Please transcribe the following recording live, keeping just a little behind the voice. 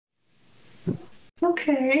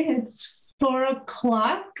Okay, it's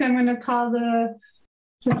 4:00. I'm going to call this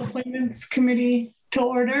Appointments Committee to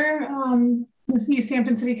order. This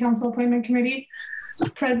Easthampton City Council Appointment Committee.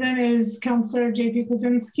 Present is Councilor J.P.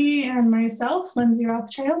 Kwasinski and myself, Lindsay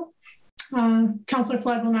Rothschild. Councilor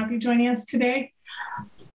Flood will not be joining us today.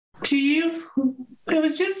 It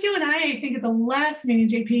was just you and I think at the last meeting,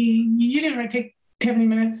 JP. You didn't have any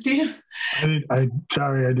minutes, do you?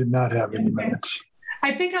 Sorry, I did not have any minutes.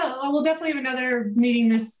 I think we'll definitely have another meeting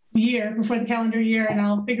this year before the calendar year, and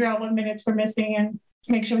I'll figure out what minutes we're missing and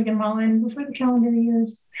make sure we get them all in before the calendar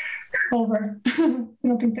year's over. I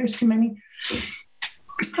don't think there's too many.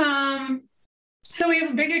 So we have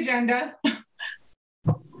a big agenda.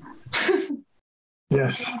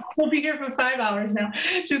 Yes. We'll be here for 5 hours now.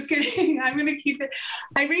 Just kidding. I'm going to keep it.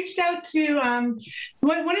 I reached out to,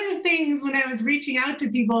 one of the things when I was reaching out to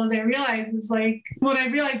people is I realized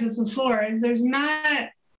this before, is there's not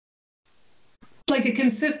like a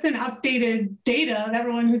consistent updated data of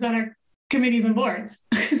everyone who's on our committees and boards.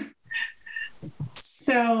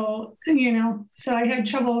 So I had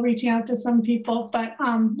trouble reaching out to some people, but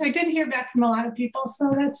I did hear back from a lot of people.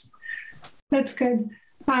 So that's good.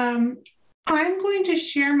 I'm going to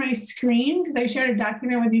share my screen because I shared a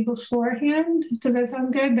document with you beforehand. Does that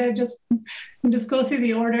sound good? That just go through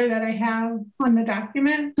the order that I have on the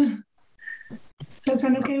document. Does that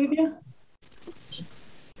sound okay with you?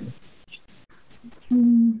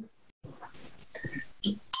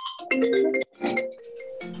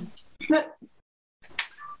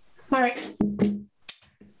 All right.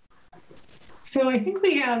 So I think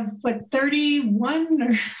we have 31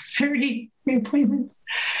 or 30 appointments.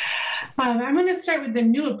 I'm going to start with the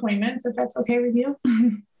new appointments, if that's okay with you.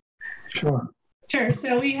 Sure. Sure.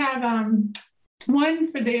 So we have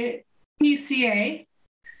one for the ECA.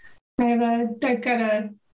 I've got a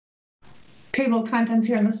table of contents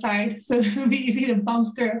here on the side, so it'll be easy to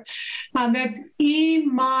bounce through. That's E.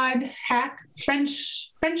 Maud Hack French show.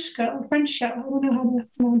 I don't know how to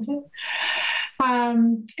pronounce it.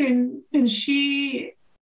 And she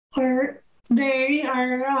or they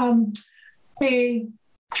are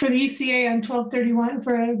for the ECA on 12/31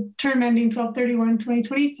 for a term ending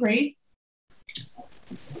 12/31/2023.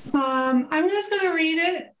 I'm just going to read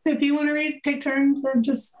it. If you want to read, take turns, or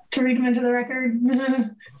just to read them into the record.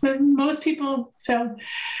 So most people. So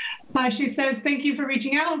she says, "Thank you for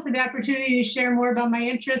reaching out and for the opportunity to share more about my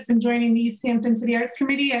interests in joining the Easthampton City Arts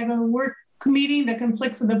Committee. I have a work meeting that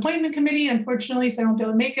conflicts with the appointment committee, unfortunately, so I won't be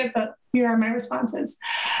able to make it, but here are my responses.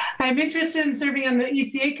 I'm interested in serving on the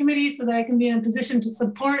ECA committee so that I can be in a position to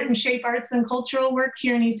support and shape arts and cultural work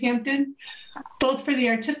here in Easthampton, both for the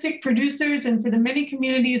artistic producers and for the many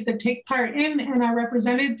communities that take part in and are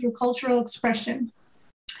represented through cultural expression.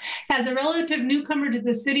 As a relative newcomer to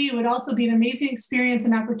the city, it would also be an amazing experience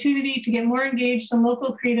and opportunity to get more engaged in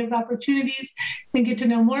local creative opportunities and get to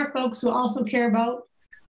know more folks who also care about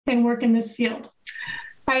and work in this field.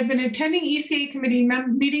 I've been attending ECA committee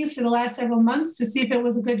meetings for the last several months to see if it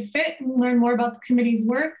was a good fit and learn more about the committee's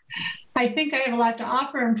work. I think I have a lot to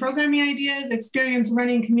offer in programming ideas, experience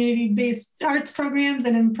running community-based arts programs,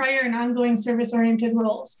 and in prior and ongoing service-oriented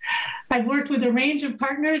roles. I've worked with a range of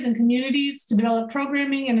partners and communities to develop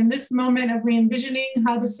programming, and in this moment of re-envisioning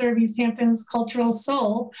how to serve Easthampton's cultural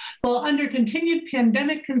soul, while under continued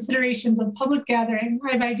pandemic considerations of public gathering,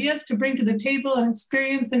 I have ideas to bring to the table and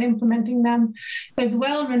experience in implementing them. As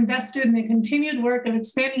well, I'm invested in the continued work of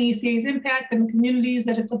expanding ECA's impact in the communities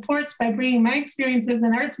that it supports by bringing my experiences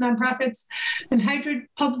in arts nonprofits and hybrid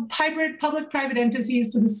public-private entities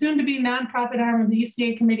to the soon-to-be nonprofit arm of the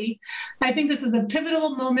ECA committee. I think this is a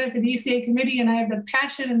pivotal moment for the ECA committee, and I have the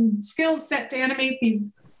passion and skills set to animate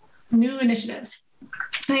these new initiatives.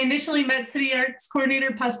 I initially met City Arts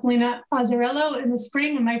Coordinator Pasqualina Azzarello in the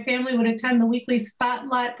spring when my family would attend the weekly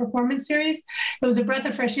Spotlight performance series. It was a breath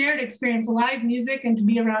of fresh air to experience live music and to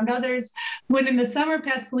be around others. When in the summer,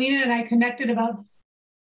 Pasqualina and I connected about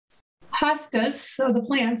hostas, so the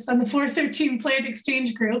plants, on the 413 Plant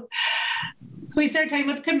Exchange Group. We started talking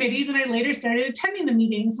about the committees, and I later started attending the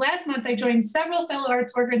meetings. Last month, I joined several fellow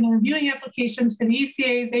arts workers in reviewing applications for the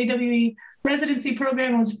ECA's AWE residency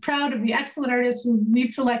program. I was proud of the excellent artists who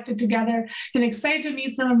we'd selected together and excited to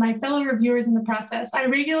meet some of my fellow reviewers in the process. I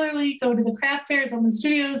regularly go to the craft fairs, open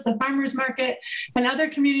studios, the farmers market, and other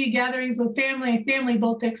community gatherings with family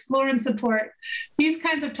both to explore and support. These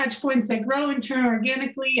kinds of touch points that grow and turn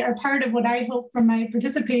organically are part of what I hope from my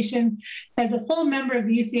participation as a full member of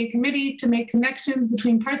the ECA committee, to make connections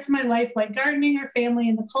between parts of my life like gardening or family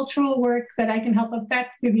and the cultural work that I can help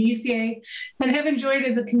affect through the ECA and have enjoyed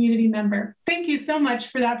as a community member. Sure. Thank you so much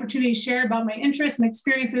for the opportunity to share about my interests and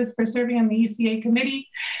experiences for serving on the ECA committee.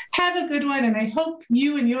 Have a good one, and I hope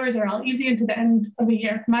you and yours are all easy into the end of the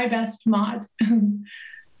year. My best, Maud.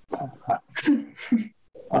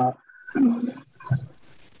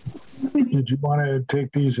 Did you want to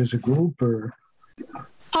take these as a group or?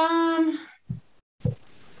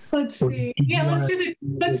 Let's see. Yeah, let's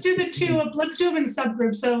do the two. Let's do them in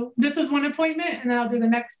subgroups. So this is one appointment, and then I'll do the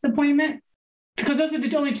next appointment, because those are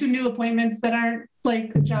the only two new appointments that aren't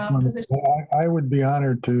like a job position. I would be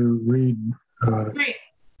honored to read Great.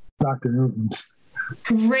 Dr. Newton's.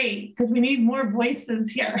 Great, because we need more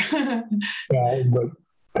voices here. Yeah, but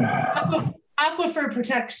Aquifer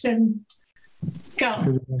protection. Go.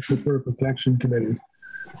 For the Aquifer Protection Committee.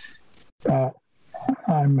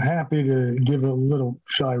 I'm happy to give a little.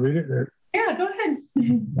 Shall I read it? Or? Yeah, go ahead.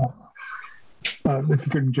 If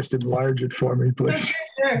you could just enlarge it for me, please.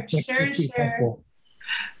 Oh, sure. Zoom.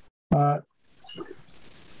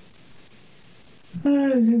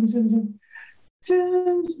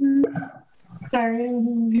 Sorry, here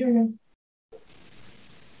we go.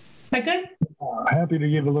 That good? Happy to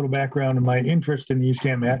give a little background on my interest in the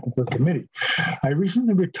Easthampton Aquifer Committee. I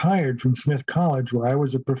recently retired from Smith College, where I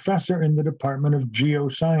was a professor in the Department of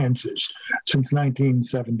Geosciences since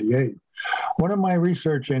 1978. One of my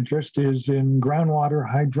research interests is in groundwater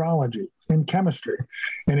hydrology and chemistry,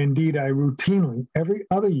 and indeed I routinely, every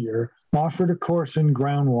other year, offered a course in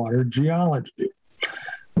groundwater geology.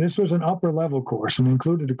 This was an upper-level course and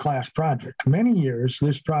included a class project. Many years,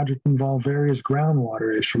 this project involved various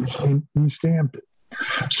groundwater issues in Easthampton,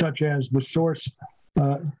 such as the source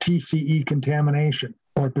TCE contamination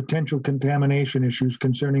or potential contamination issues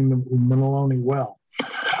concerning the Maloney well.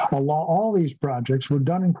 All these projects were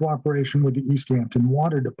done in cooperation with the Easthampton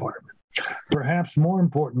Water Department. Perhaps more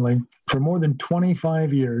importantly, for more than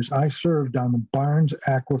 25 years, I served on the Barnes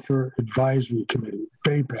Aquifer Advisory Committee,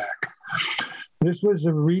 BAPAC. This was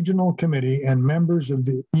a regional committee, and members from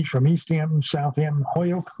Easthampton, Southampton,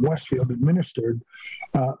 Holyoke, Westfield administered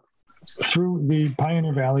through the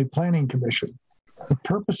Pioneer Valley Planning Commission. The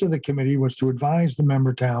purpose of the committee was to advise the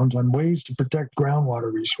member towns on ways to protect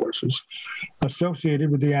groundwater resources associated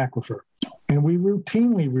with the aquifer. And we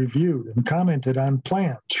routinely reviewed and commented on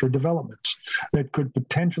plans for developments that could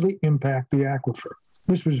potentially impact the aquifer.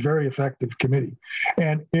 This was a very effective committee,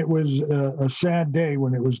 and it was a sad day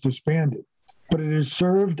when it was disbanded. But it has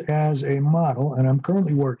served as a model, and I'm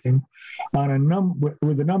currently working on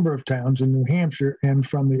with a number of towns in New Hampshire and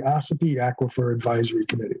from the Ossipee Aquifer Advisory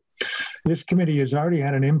Committee. This committee has already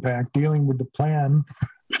had an impact dealing with the plan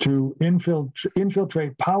to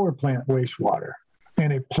infiltrate power plant wastewater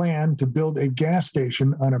and a plan to build a gas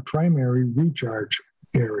station on a primary recharge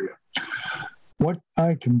area. What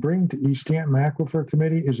I can bring to Easthampton Aquifer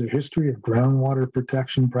Committee is a history of groundwater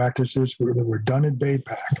protection practices that were done at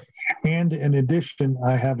BAPAC. And in addition,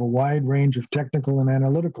 I have a wide range of technical and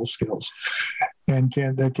analytical skills and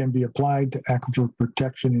that can be applied to aquifer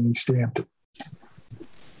protection in Easthampton.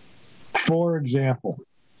 For example,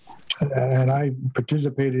 and I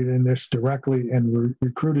participated in this directly and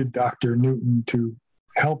recruited Dr. Newton to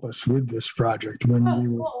help us with this project when we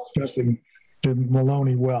were discussing the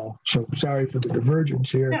Maloney well. So sorry for the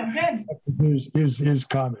divergence here. His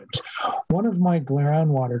comments. One of my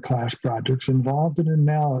groundwater class projects involved an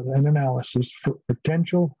analysis for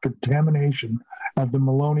potential contamination of the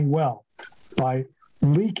Maloney well by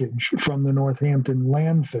leakage from the Northampton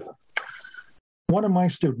landfill. One of my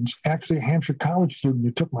students, actually a Hampshire College student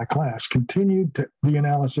who took my class, continued the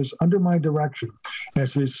analysis under my direction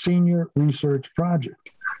as his senior research project.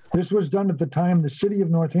 This was done at the time the city of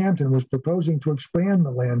Northampton was proposing to expand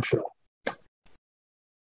the landfill.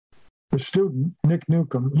 The student, Nick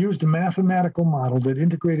Newcomb, used a mathematical model that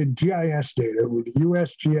integrated GIS data with the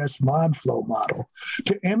USGS ModFlow model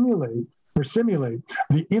to simulate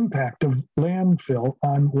the impact of landfill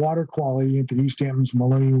on water quality into Easthampton's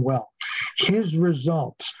Maloney well. His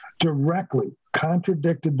results directly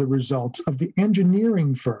contradicted the results of the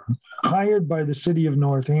engineering firm hired by the city of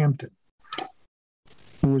Northampton,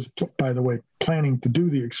 who was, by the way, planning to do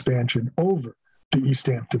the expansion over the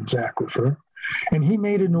Easthampton's aquifer. And he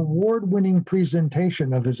made an award-winning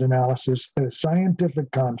presentation of his analysis at a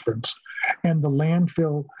scientific conference, and the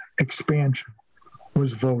landfill expansion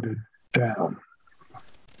was voted down.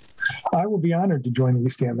 I will be honored to join the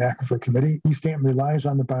Easthampton Aquifer Committee. Easthampton relies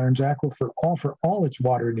on the Barnes Aquifer for all its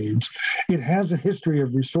water needs. It has a history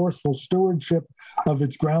of resourceful stewardship of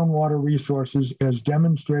its groundwater resources, as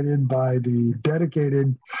demonstrated by the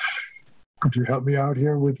dedicated, could you help me out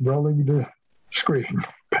here with rolling the screen?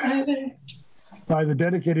 by the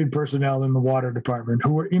dedicated personnel in the water department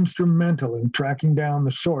who were instrumental in tracking down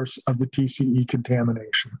the source of the TCE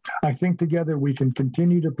contamination. I think together we can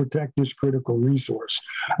continue to protect this critical resource.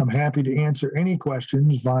 I'm happy to answer any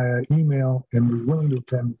questions via email and be willing to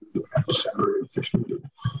attend the December 8th meeting.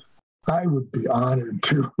 I would be honored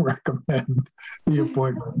to recommend the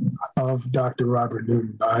appointment of Dr. Robert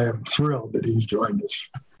Newton. I am thrilled that he's joined us.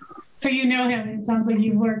 So you know him. It sounds like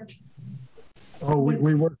you've worked. Oh,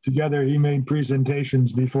 we worked together. He made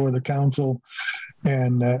presentations before the council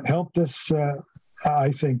and helped us, I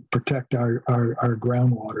think, protect our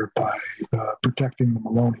groundwater by protecting the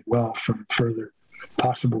Maloney well from further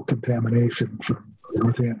possible contamination from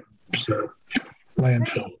Northampton's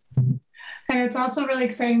landfill. And it's also really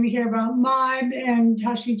exciting to hear about Maud and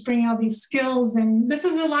how she's bringing all these skills. And this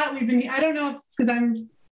is a lot I don't know, because I'm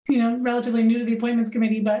relatively new to the appointments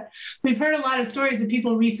committee, but we've heard a lot of stories of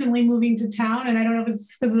people recently moving to town. And I don't know if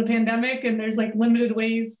it's because of the pandemic and there's like limited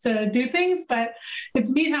ways to do things, but it's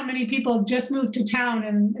neat how many people just moved to town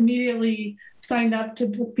and immediately signed up to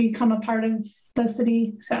become a part of the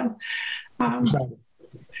city. So I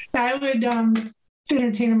would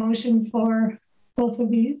entertain a motion for both of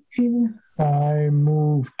these. I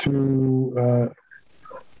move to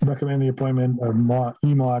recommend the appointment of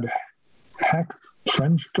Emod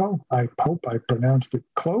Frenchko. I hope I pronounced it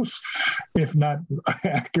close, if not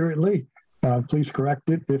accurately. Please correct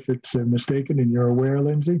it if it's mistaken and you're aware,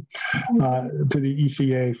 Lindsay, to the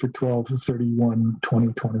ECA for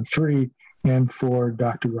 12/31/2023, and for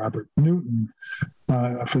Dr. Robert Newton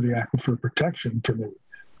for the Aquifer Protection Committee,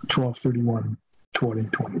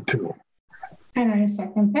 12/31/2022. And I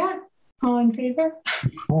second that. All in favor?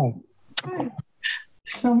 Oh. Aye.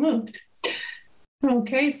 So moved.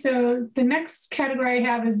 Okay, so the next category I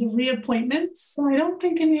have is the reappointments. I don't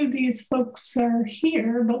think any of these folks are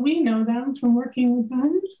here, but we know them from working with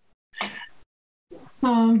them.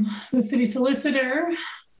 The city solicitor,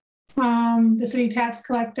 the city tax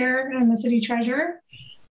collector, and the city treasurer.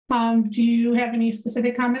 Do you have any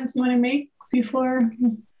specific comments you want to make before?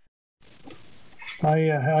 I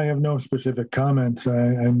have no specific comments.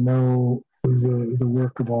 I know the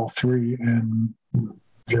work of all three, and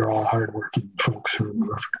they're all hardworking folks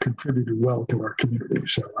who have contributed well to our community.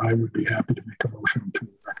 So I would be happy to make a motion to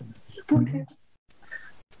recommend the appointment.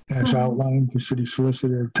 Okay. As outlined, the city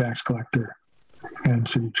solicitor, tax collector, and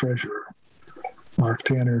city treasurer, Mark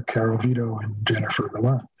Tanner, Carol Vito, and Jennifer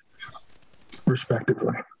Gallant,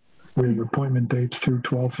 respectively, with appointment dates through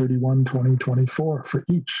 12/31/2024 for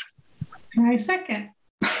each. I second.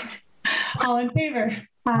 All in favor?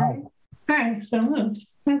 Aye. Aye, so moved.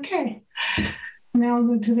 Okay. Now I'll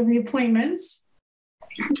go to the reappointments.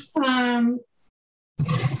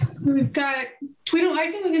 We've got, I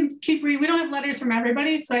think we can keep reading. We don't have letters from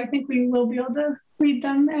everybody, so I think we will be able to read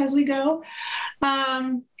them as we go.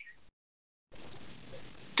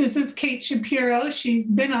 This is Kate Shapiro. She's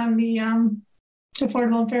been on the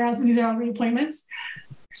Affordable and Fair Housing. These are all reappointments.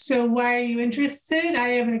 So why are you interested?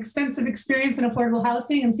 I have an extensive experience in affordable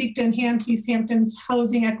housing and seek to enhance Easthampton's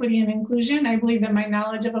housing equity and inclusion. I believe that my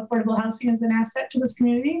knowledge of affordable housing is an asset to this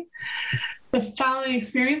community. The following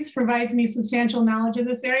experience provides me substantial knowledge of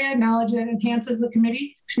this area, knowledge that enhances the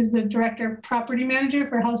committee. She's the Director of Property Manager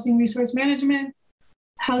for Housing Resource Management,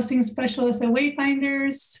 housing specialist at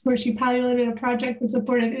Wayfinders, where she piloted a project that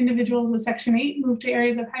supported individuals with Section 8 move to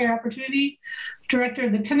areas of higher opportunity, director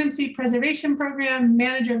of the Tenancy Preservation Program,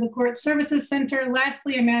 manager of the Court Services Center.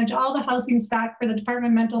 Lastly, I manage all the housing stock for the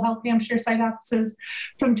Department of Mental Health Hampshire site offices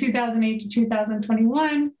from 2008 to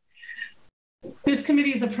 2021. This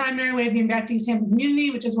committee is a primary way of giving back to East Hampton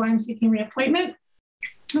community, which is why I'm seeking reappointment.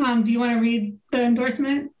 Do you want to read the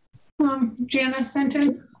endorsement Jana sent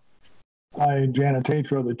in? Hi, Jana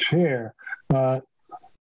Tatro, the chair.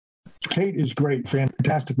 Kate is great,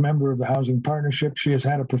 fantastic member of the Housing Partnership. She has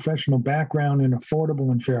had a professional background in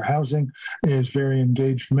affordable and fair housing, is very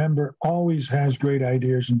engaged member, always has great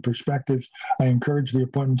ideas and perspectives. I encourage the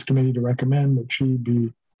Appointments Committee to recommend that she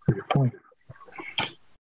be reappointed.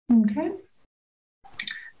 Okay.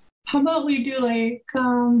 How about we do like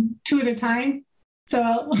two at a time?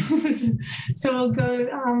 So we'll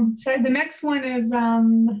go, the next one is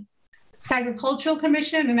Agricultural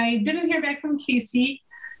Commission, and I didn't hear back from Casey,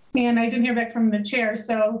 and I didn't hear back from the chair.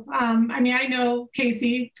 So, I mean, I know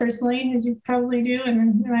Casey personally, as you probably do,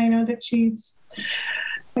 and I know that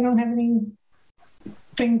I don't have anything.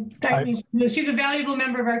 She's a valuable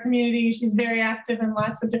member of our community. She's very active in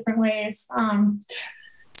lots of different ways.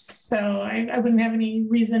 So I wouldn't have any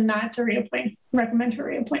reason not to recommend her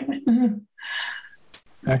reappointment.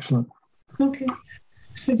 Excellent. Okay.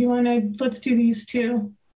 So do you want to, let's do these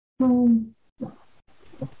two.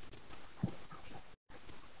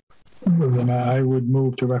 Well, then I would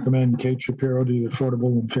move to recommend Kate Shapiro to the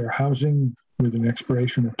Affordable and Fair Housing with an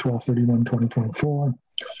expiration of 12/31/2024.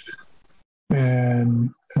 And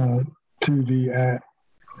to the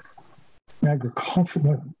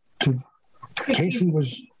Casey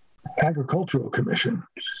was Agricultural Commission.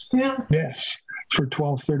 Yeah. Yes, for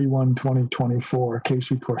 12/31/2024,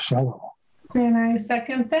 Casey Corsello. And I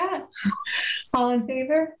second that. All in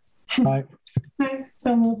favor? Aye. Aye.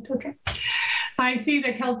 So moved. Okay. I see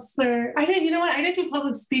the counselor. I didn't do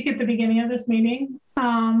public speak at the beginning of this meeting.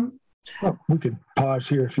 Well, we could pause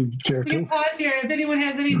here if you care We to. can pause here if anyone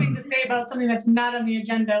has anything to say about something that's not on the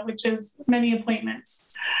agenda, which is many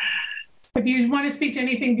appointments. If you want to speak to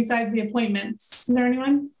anything besides the appointments, is there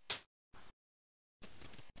anyone?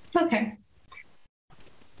 Okay.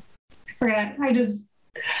 I forgot.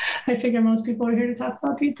 I figure most people are here to talk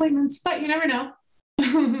about the appointments, but you never know.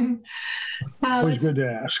 Always good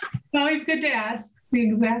to ask. Always good to ask.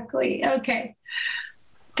 Exactly. Okay.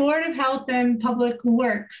 Board of Health and Public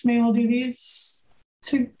Works. Maybe we'll do these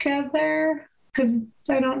together because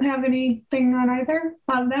I don't have anything on either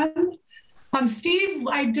of them. Steve,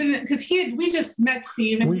 I didn't, because we just met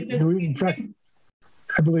Steve. And in fact,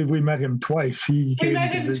 I believe we met him twice. We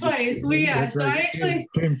met him twice. So I actually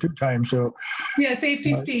came 2 times. So yeah,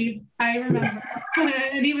 Safety Steve. I remember.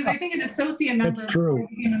 And he was, I think, an associate member. That's true.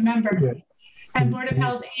 He became a member. Yeah. And Board of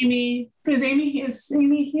Health, Amy. Is Amy here? Is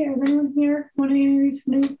anyone here? One of Amy's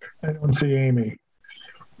new? I don't see Amy.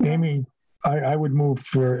 Amy, I would move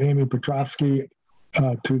for Amy Petrovsky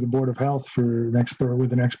to the Board of Health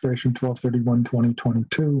with an expiration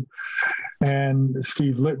 12/31/2022, and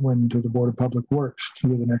Steve Litwin to the Board of Public Works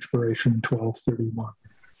with an expiration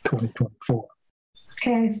 12/31/2024.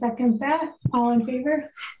 Okay, second that. All in favor?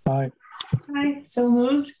 Aye. Aye. So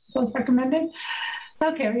moved. Both recommended.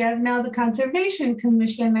 Okay, we have now the Conservation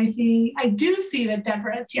Commission. I do see that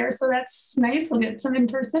Deborah's here, so that's nice. We'll get some in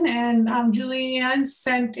person. And Julianne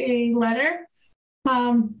sent a letter.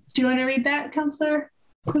 Do you want to read that, Councillor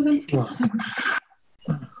Kuzinski? Sure.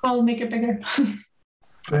 I'll make it bigger.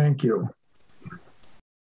 Thank you.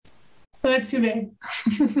 Well, that's too big.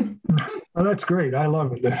 Well, that's great. I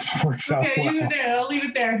love it. That works out well. Leave it there. I'll leave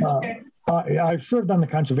it there. Okay. I've served on the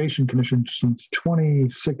Conservation Commission since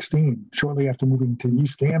 2016, shortly after moving to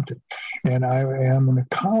Easthampton. And I am an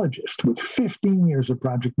ecologist with 15 years of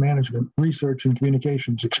project management, research, and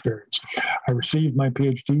communications experience. I received my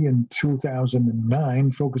PhD in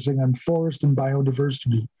 2009, focusing on forest and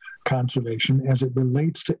biodiversity conservation as it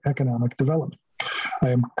relates to economic development. I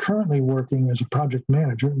am currently working as a project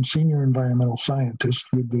manager and senior environmental scientist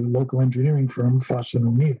with the local engineering firm Fuss &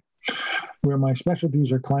 O'Neill, where my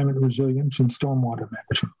specialties are climate resilience and stormwater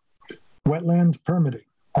management. Wetlands permitting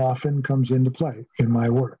often comes into play in my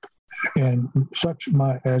work, and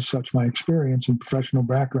as such, my experience and professional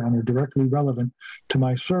background are directly relevant to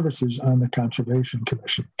my services on the Conservation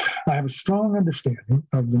Commission. I have a strong understanding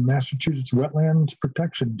of the Massachusetts Wetlands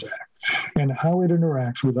Protections Act and how it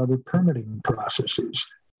interacts with other permitting processes,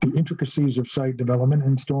 the intricacies of site development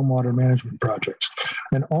and stormwater management projects,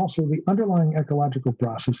 and also the underlying ecological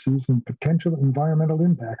processes and potential environmental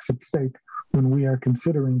impacts at stake when we are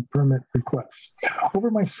considering permit requests.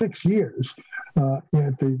 Over my 6 years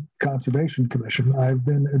at the Conservation Commission, I've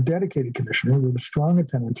been a dedicated commissioner with a strong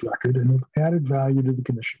attendance record and have added value to the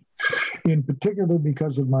commission, in particular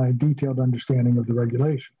because of my detailed understanding of the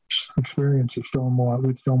regulations, experience of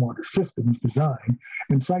stormwater systems design,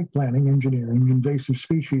 and site planning, engineering, invasive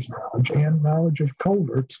species knowledge, and knowledge of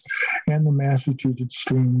culverts and the Massachusetts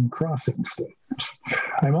stream crossing standards.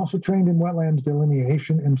 I'm also trained in wetlands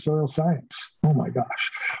delineation and soil science, oh my gosh,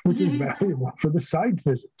 which is valuable for the site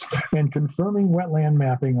visits and confirming wetland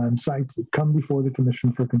mapping on sites that come before the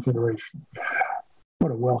commission for consideration.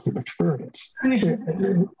 What a wealth of experience.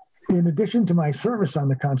 In addition to my service on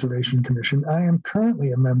the Conservation Commission, I am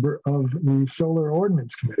currently a member of the Solar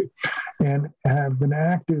Ordinance Committee and have been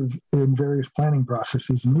active in various planning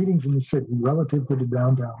processes and meetings in the city relative to the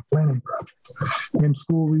downtown planning project and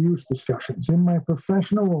school reuse discussions. In my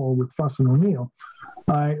professional role with Fuss & O'Neill,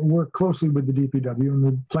 I work closely with the DPW and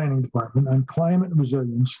the planning department on climate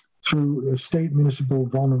resilience through a state municipal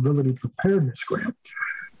vulnerability preparedness grant,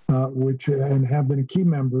 and have been a key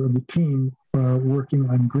member of the team working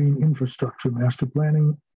on green infrastructure master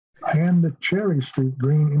planning and the Cherry Street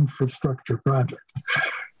Green Infrastructure Project.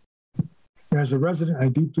 As a resident, I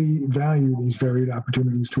deeply value these varied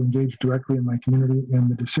opportunities to engage directly in my community and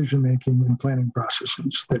the decision-making and planning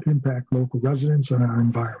processes that impact local residents and our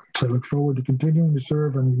environments. I look forward to continuing to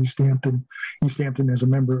serve on the Easthampton as a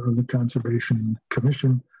member of the Conservation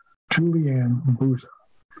Commission. Julianne Bouza.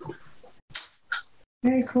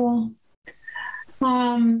 Very cool.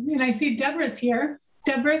 And I see Deborah's here.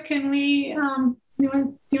 Deborah, can we, you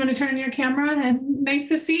want to turn on your camera? And nice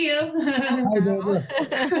to see you. Hi, Deborah.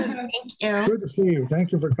 Thank you. Good to see you.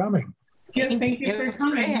 Thank you for coming. Yes, thank you for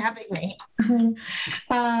coming. For having me.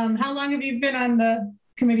 How long have you been on the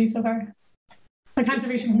committee so far? The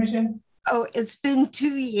Conservation Commission? Oh, it's been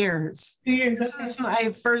 2 years. 2 years. This was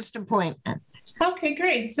my first appointment. Okay,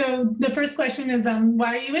 great. So the first question is,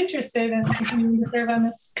 why are you interested in continuing to serve on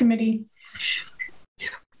this committee?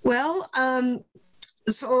 Well,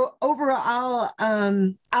 so overall,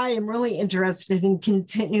 I am really interested in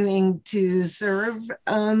continuing to serve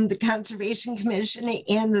the Conservation Commission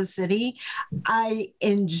and the city. I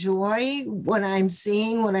enjoy what I'm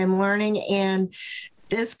seeing, what I'm learning, and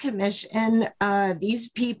this commission, these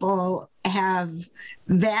people have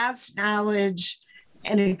vast knowledge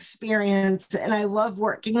and experience, and I love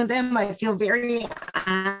working with them. I feel very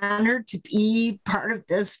honored to be part of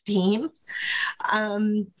this team.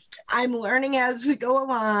 I'm learning as we go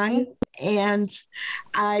along, and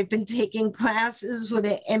I've been taking classes with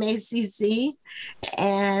the MACC,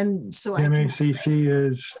 and so MACC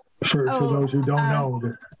is, for those who don't know,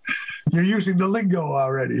 you're using the lingo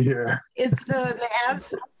already here. It's the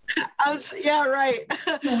yeah, right.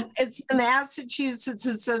 It's the Massachusetts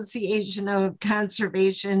Association of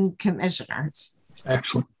Conservation Commissioners.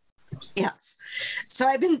 Excellent. Yes. So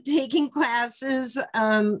I've been taking classes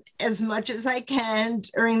as much as I can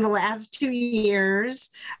during the last 2 years.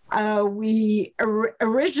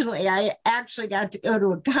 Originally, I actually got to go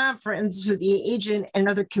to a conference with the agent and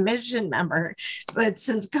other commission member, but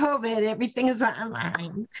since COVID, everything is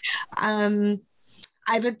online.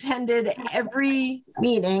 I've attended every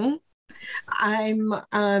meeting. I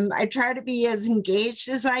try to be as engaged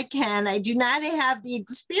as I can. I do not have the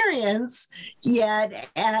experience yet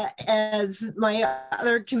as my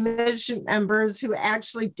other commission members who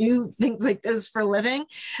actually do things like this for a living,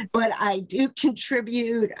 but I do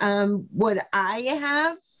contribute what I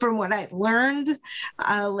have from what I've learned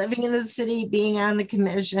living in the city, being on the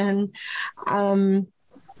commission.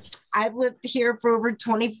 I've lived here for over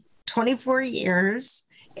 24 years.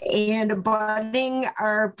 And abutting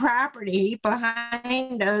our property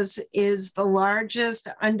behind us is the largest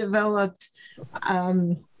undeveloped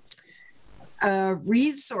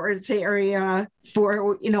resource area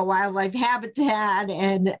for wildlife habitat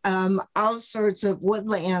and all sorts of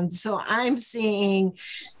woodlands. So I'm seeing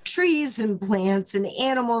trees and plants and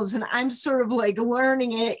animals, and I'm sort of like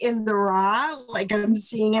learning it in the raw, like I'm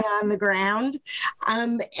seeing it on the ground.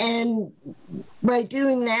 And by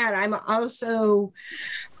doing that, I'm also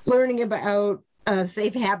learning about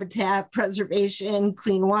safe habitat preservation,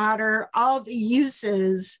 clean water, all the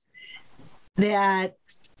uses that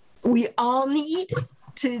we all need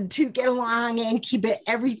to get along and keep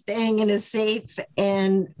everything in a safe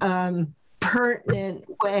and pertinent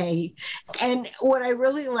way. And what I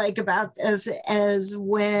really like about this is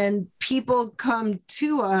when people come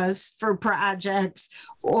to us for projects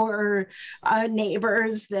or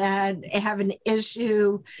neighbors that have an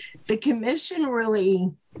issue, the commission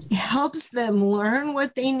really helps them learn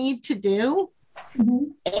what they need to do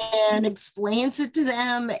and explains it to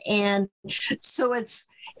them. And so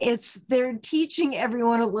they're teaching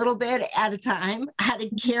everyone a little bit at a time how to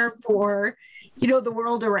care for, the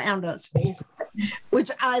world around us, basically, which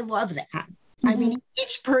I love that. I mean,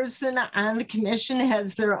 each person on the commission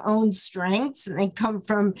has their own strengths and they come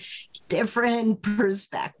from different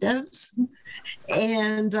perspectives.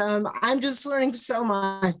 And I'm just learning so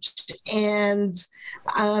much. And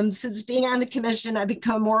since being on the commission, I've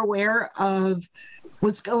become more aware of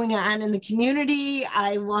what's going on in the community.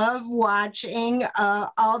 I love watching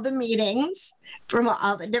all the meetings from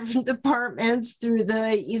all the different departments through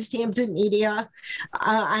the Easthampton media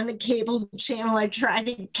on the cable channel. I try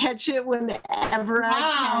to catch it whenever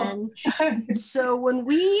I can. So when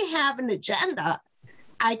we have an agenda,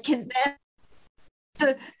 I can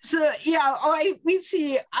then we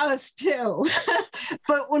see us too.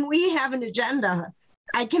 But when we have an agenda,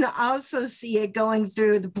 I can also see it going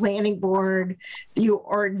through the planning board, the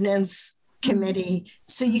ordinance committee,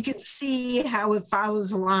 so you can see how it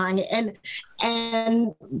follows along.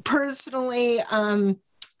 And personally,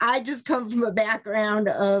 I just come from a background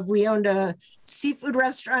of, we owned a seafood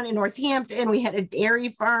restaurant in Northampton. We had a dairy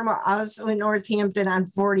farm also in Northampton on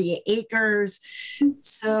 40 acres.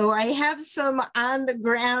 So I have some on the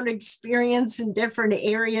ground experience in different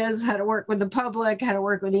areas, how to work with the public, how to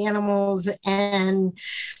work with animals. And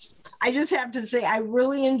I just have to say, I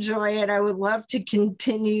really enjoy it. I would love to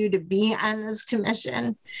continue to be on this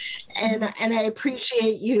commission. And I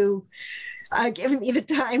appreciate you giving me the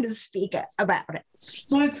time to speak about it.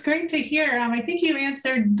 Well, it's great to hear. I think you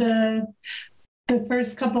answered the the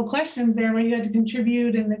first couple questions there, what you had to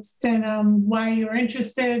contribute and why you were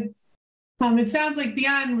interested. It sounds like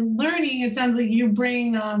beyond learning, it sounds like you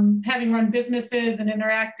bring having run businesses and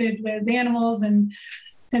interacted with animals and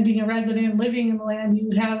being a resident living in the land,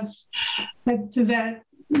 you have, is that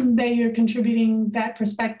you're contributing that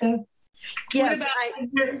perspective? Yes.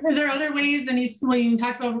 Is there other ways, and you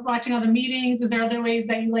talk about watching all the meetings, is there other ways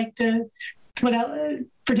that you like to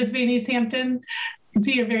participate in Easthampton? I can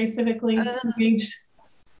see you're very civically engaged.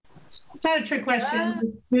 Not a trick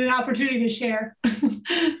question, an opportunity to share.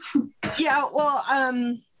 Yeah, well,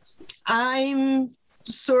 I'm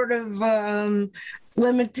sort of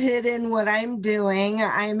limited in what I'm doing.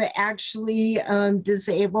 I'm actually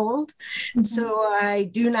disabled, so I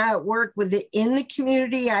do not work within the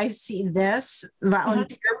community. I see this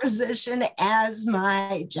volunteer position as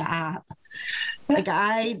my job. Like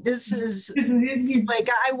I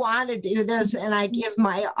want to do this and I give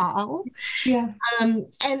my all. Yeah.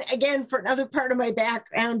 And again, for another part of my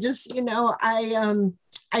background, just,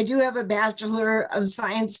 I do have a Bachelor of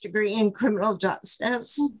Science degree in criminal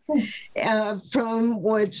justice, from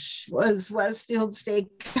which was Westfield State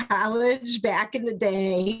College back in the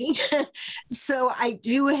day. So I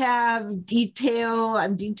do have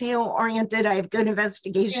I'm detail oriented. I have good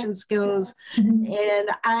investigation skills, and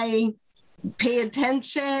I pay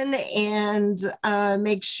attention and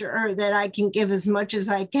make sure that I can give as much as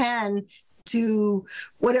I can to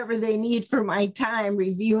whatever they need for my time,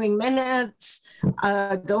 reviewing minutes,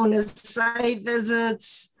 going to site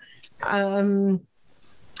visits. But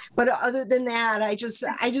other than that, I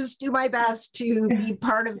just do my best to be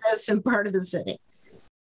part of this and part of the city.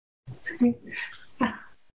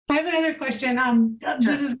 I have another question.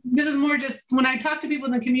 Sure. This is more just when I talk to people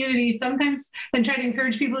in the community, sometimes and try to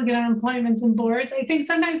encourage people to get on appointments and boards. I think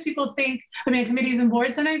sometimes people think, committees and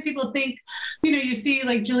boards, sometimes people think, you see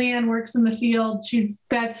like Julianne works in the field.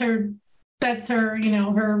 That's her,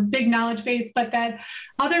 her big knowledge base, but that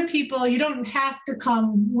other people, you don't have to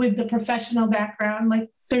come with the professional background. Like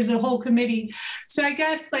there's a whole committee. So I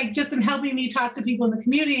guess like just in helping me talk to people in the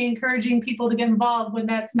community, encouraging people to get involved when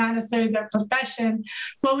that's not necessarily their profession,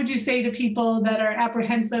 what would you say to people that are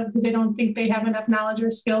apprehensive because they don't think they have enough knowledge or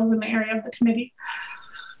skills in the area of the committee?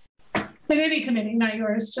 In any committee, not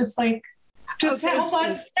yours, just to help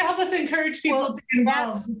us encourage people to get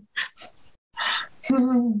involved.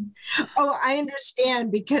 Oh, I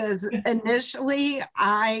understand, because initially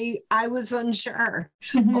I was unsure,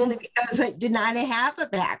 only because I did not have a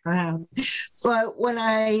background. But when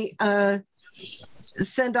I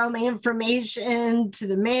sent all my information to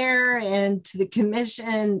the mayor and to the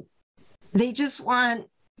commission, they just want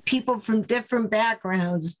people from different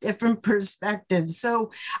backgrounds, different perspectives. So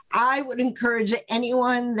I would encourage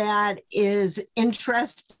anyone that is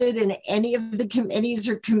interested in any of the committees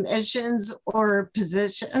or commissions or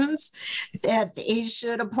positions that they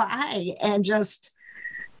should apply and just,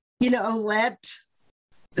 let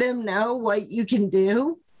them know what you can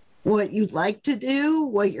do, what you'd like to do,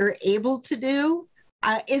 what you're able to do.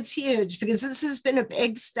 It's huge because this has been a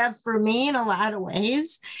big step for me in a lot of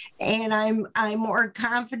ways, and I'm more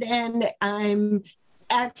confident. I'm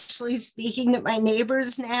actually speaking to my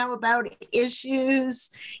neighbors now about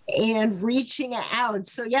issues and reaching out.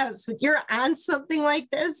 So yes, when you're on something like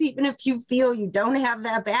this, even if you feel you don't have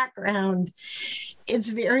that background, it's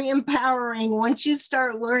very empowering once you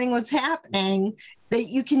start learning what's happening that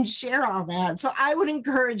you can share all that. So I would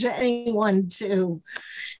encourage anyone to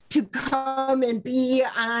come and be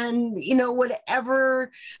on,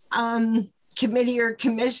 whatever committee or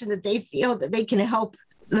commission that they feel that they can help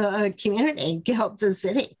the community, help the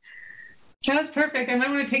city. That was perfect. I might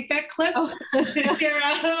want to take that clip. Oh, that's okay.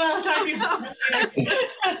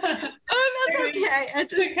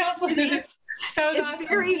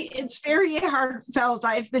 It's very heartfelt.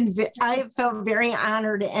 I have felt very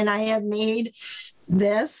honored, and I have made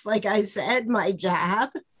this, like I said, my job.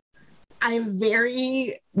 I'm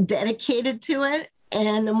very dedicated to it.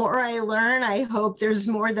 And the more I learn, I hope there's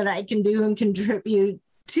more that I can do and contribute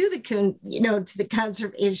to the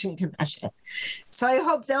Conservation Commission. So I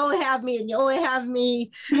hope they'll have me and you'll have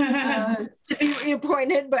me to be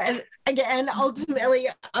reappointed. But again, ultimately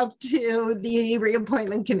up to the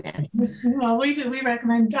reappointment committee. Well, we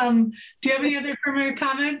recommend. Do you have any other further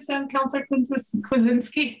comments, Councilor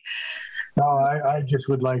Kwasinski? No, I just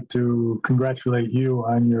would like to congratulate you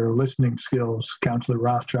on your listening skills, Councilor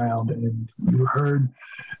Rothschild. And you heard,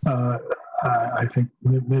 I think,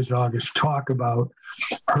 Ms. August talk about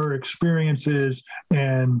her experiences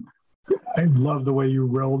and I love the way you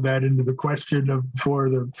rolled that into the question for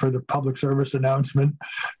the public service announcement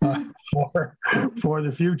for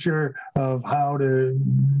the future of how to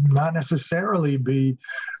not necessarily be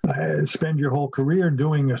spend your whole career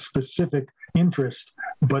doing a specific interest,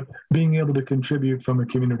 but being able to contribute from a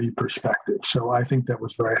community perspective. So I think that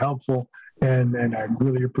was very helpful, and I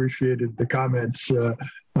really appreciated the comments,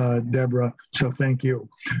 Deborah. So thank you.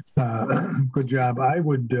 Good job. I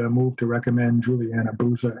would move to recommend Juliana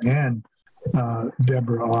Buza and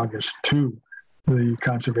Deborah August to the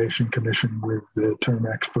Conservation Commission with the term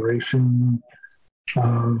expiration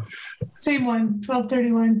of same one,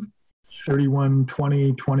 12/31.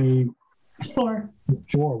 31/20/24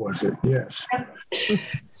 was it? Yes.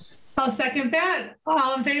 I'll second that.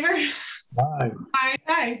 All in favor? Aye.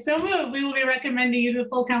 Aye. So moved. We will be recommending you to the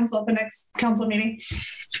full council at the next council meeting.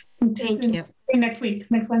 Thank you. Next week,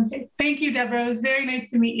 next Wednesday. Thank you, Deborah. It was very nice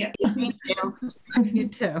to meet you. Thank you. You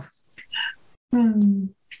too.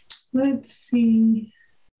 Let's see.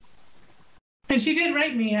 And she did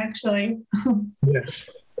write me, actually. Yes.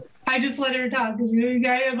 I just let her talk,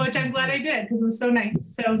 which I'm glad I did, because it was so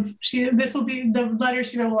nice. So this will be the letter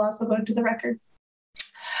she wrote will also go to the record.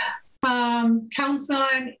 Council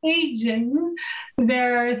on Aging.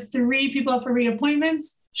 There are 3 people up for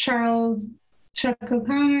reappointments: Chuck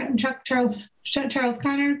Connor. Chuck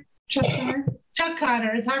Connor.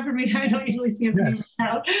 It's hard for me. I don't usually see his name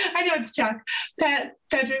out. I know it's Chuck.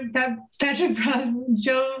 Patrick Brown,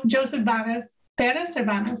 Joseph Banas. Banas or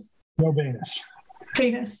Banas? No, Banas.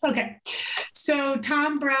 Banas. Okay. So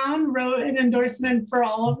Tom Brown wrote an endorsement for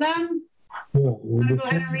all of them. Go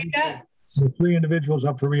ahead and read that. The 3 individuals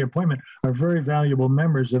up for reappointment are very valuable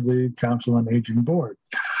members of the Council on Aging Board.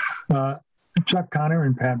 Chuck Connor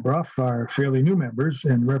and Pat Bruff are fairly new members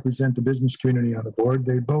and represent the business community on the board.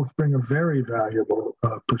 They both bring a very valuable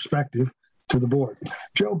perspective to the board.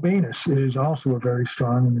 Joe Banas is also a very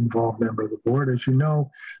strong and involved member of the board. As you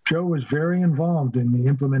know, Joe was very involved in the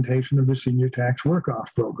implementation of the Senior Tax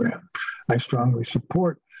Work-Off program. I strongly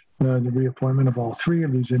support the reappointment of all 3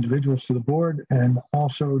 of these individuals to the board, and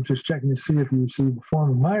also just checking to see if you received the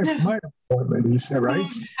form of my appointment, Lisa, right?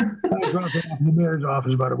 I dropped it off in the mayor's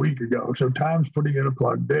office about a week ago, so Tom's putting in a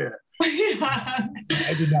plug there.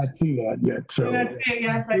 I did not see that yet, so it's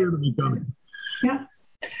clear to be coming. Yeah.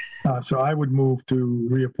 So I would move to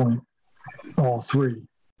reappoint all 3,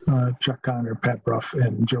 Chuck Connor, Pat Bruff,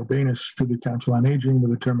 and Joe Banas to the Council on Aging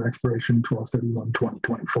with a term expiration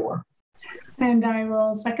 12/31/2024. And I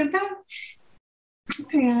will second that.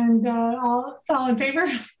 And all in favor?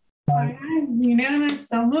 Aye. Unanimous.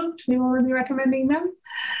 So moved. We will be recommending them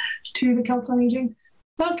to the Council on Aging.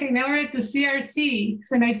 Okay, now we're at the CRC.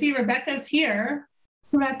 So I see Rebecca's here.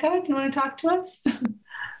 Rebecca, do you want to talk to us?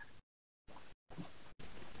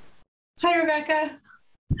 Hi, Rebecca.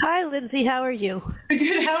 Hi, Lindsay. How are you?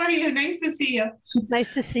 Good. How are you? Nice to see you.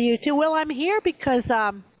 Nice to see you too. Well, I'm here because,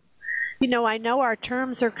 I know our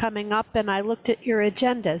terms are coming up, and I looked at your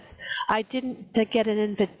agendas. I didn't get an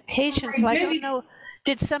invitation, so I don't know.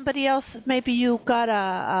 Did somebody else? Maybe you got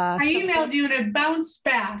I emailed you and it bounced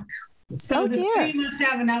back. So the screen must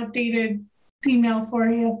have an outdated email for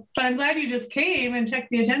you. But I'm glad you just came and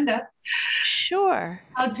checked the agenda. Sure.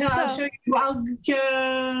 I'll show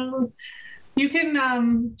you. You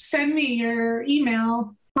can send me your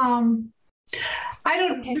email.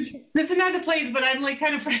 This is not the place, but I'm like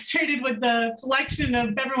kind of frustrated with the collection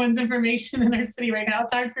of everyone's information in our city right now.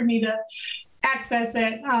 It's hard for me to access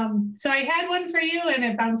it. So I had one for you and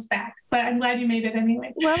it bounced back, but I'm glad you made it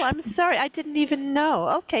anyway. Well, I'm sorry. I didn't even know.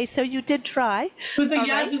 Okay, so you did try. It was a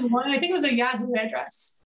Yahoo one. I think it was a Yahoo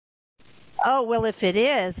address. Oh, well, if it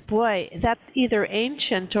is, boy, that's either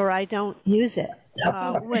ancient or I don't use it.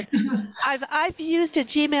 I've used a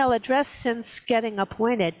Gmail address since getting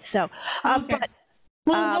appointed. So, okay.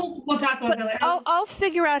 But we'll talk about that later. I'll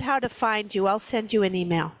figure out how to find you. I'll send you an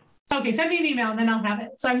email. Okay, send me an email and then I'll have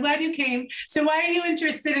it. So I'm glad you came. So why are you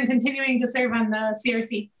interested in continuing to serve on the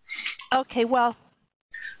CRC? Okay, well,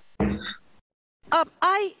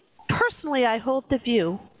 I hold the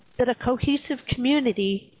view that a cohesive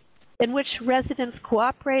community in which residents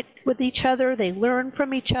cooperate with each other, they learn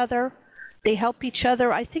from each other, they help each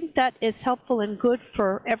other. I think that is helpful and good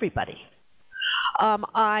for everybody.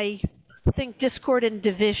 I think discord and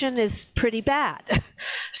division is pretty bad.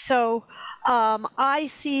 So I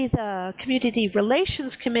see the Community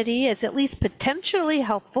Relations Committee as at least potentially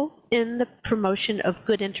helpful in the promotion of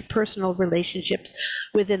good interpersonal relationships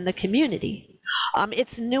within the community.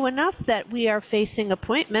 It's new enough that we are facing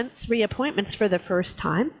reappointments for the first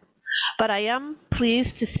time. But I am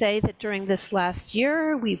pleased to say that during this last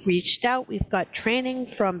year, we've reached out. We've got training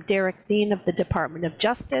from Derek Dean of the Department of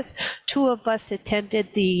Justice. 2 of us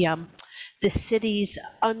attended the city's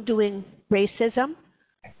Undoing Racism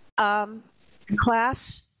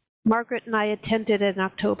class. Margaret and I attended in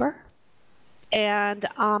October. And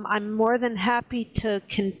I'm more than happy to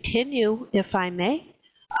continue, if I may,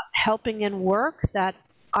 helping in work that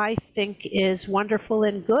I think is wonderful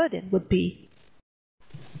and good and would be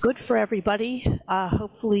good for everybody.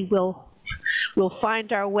 Hopefully we'll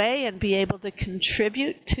find our way and be able to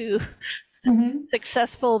contribute to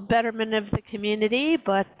successful betterment of the community,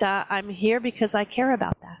 but I'm here because I care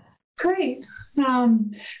about that. Great.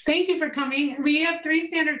 Thank you for coming. We have 3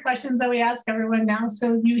 standard questions that we ask everyone now.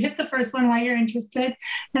 So you hit the first one, why you're interested.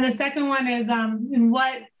 And the second one is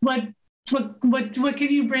what can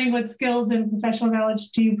you bring, what skills and professional knowledge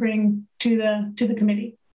do you bring to the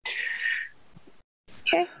committee?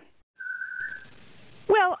 Okay.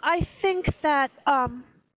 Well, I think that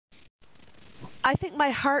I think my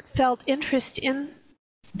heartfelt interest in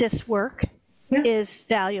this work is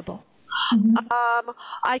valuable.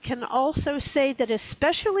 I can also say that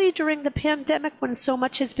especially during the pandemic when so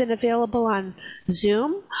much has been available on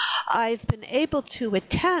Zoom, I've been able to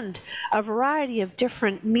attend a variety of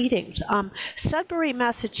different meetings. Sudbury,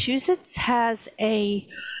 Massachusetts has a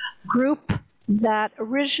group that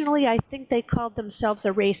originally I think they called themselves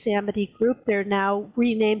a race amity group. They're now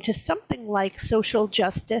renamed to something like social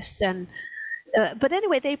justice and but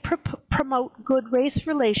anyway, they promote good race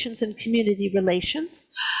relations and community relations.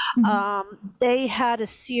 They had a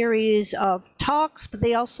series of talks, but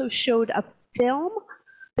they also showed a film.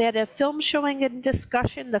 They had a film showing and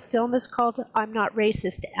discussion. The film is called I'm Not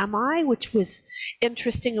Racist, Am I?, which was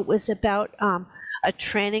interesting. It was about a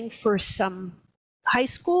training for some high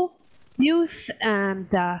school youth, and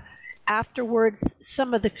afterwards,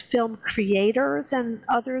 some of the film creators and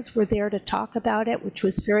others were there to talk about it, which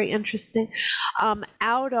was very interesting.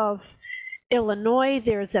 Out of Illinois,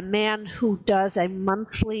 there's a man who does a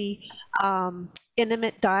monthly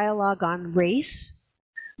intimate dialogue on race,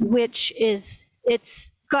 which is,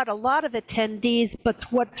 it's got a lot of attendees, but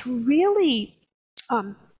what's really,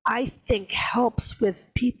 I think, helps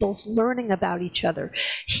with people's learning about each other.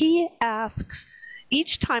 He asks,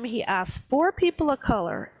 each time he asks 4 people of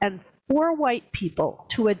color and 4 white people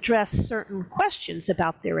to address certain questions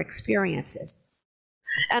about their experiences.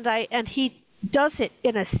 And he does it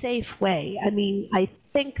in a safe way. I mean, I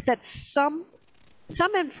think that some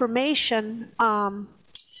information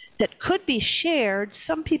that could be shared,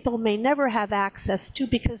 some people may never have access to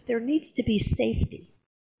because there needs to be safety.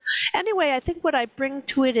 Anyway, I think what I bring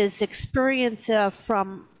to it is experience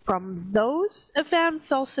from those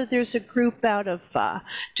events. Also, there's a group out of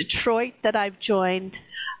Detroit that I've joined.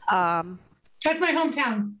 That's my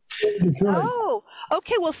hometown. Oh,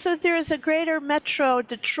 okay. Well, so there's a Greater Metro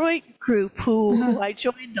Detroit group who I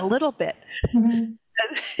joined a little bit,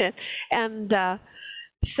 and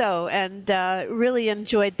really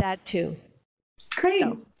enjoyed that too. Great.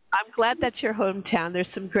 So I'm glad that's your hometown. There's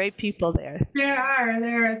some great people there.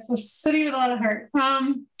 It's a city with a lot of heart.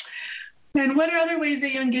 And what are other ways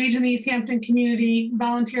that you engage in the Easthampton community?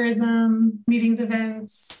 Volunteerism, meetings,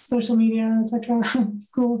 events, social media, etc.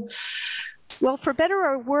 School. Well, for better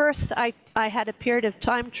or worse, I had a period of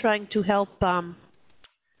time trying to help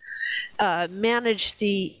manage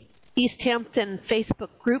the Easthampton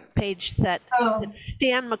Facebook group page that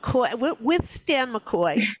Stan McCoy, with Stan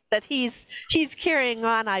McCoy, that he's carrying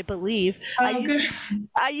on, I believe.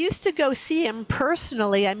 I used to go see him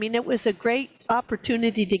personally. I mean, it was a great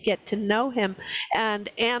opportunity to get to know him and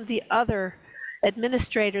the other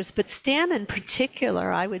administrators, but Stan in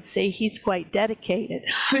particular, I would say he's quite dedicated.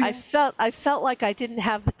 I felt like I didn't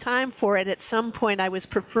have the time for it. At some point, I was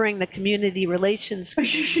preferring the community relations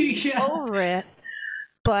over it.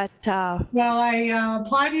 But well, I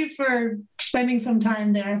applaud you for spending some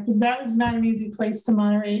time there, because that was not an easy place to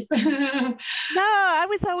moderate. No, I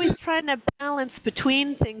was always trying to balance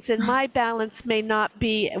between things, and my balance may not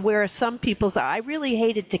be where some people's are. I really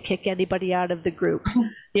hated to kick anybody out of the group.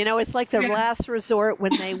 You know, it's like the last resort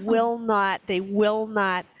when they will not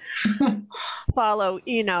follow,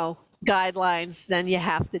 guidelines, then you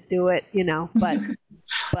have to do it,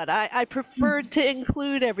 But I preferred to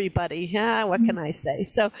include everybody. What can I say?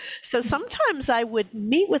 So sometimes I would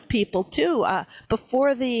meet with people too.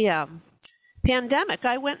 Before the pandemic,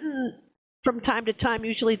 I went from time to time,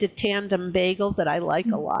 usually to Tandem Bagel, that I like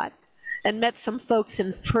a lot, and met some folks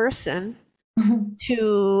in person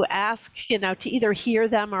to ask, to either hear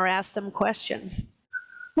them or ask them questions.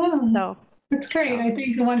 So That's great. I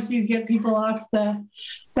think once you get people off the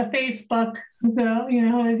Facebook, then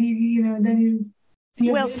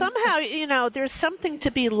you Well, somehow, there's something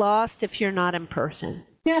to be lost if you're not in person.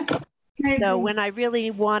 Yeah. So when I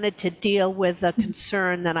really wanted to deal with a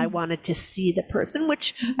concern, then I wanted to see the person,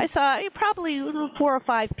 which I saw probably 4 or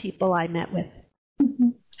 5 people I met with. Mm-hmm.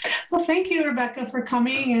 Well, thank you, Rebecca, for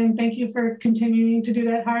coming, and thank you for continuing to do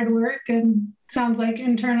that hard work. And sounds like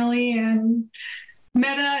internally and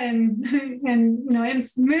meta and in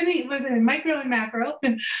many micro and macro.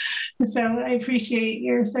 So I appreciate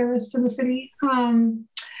your service to the city.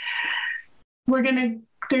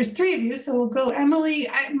 There's 3 of you, so we'll go. Emily,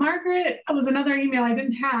 Margaret was another email I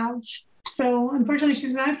didn't have. So unfortunately,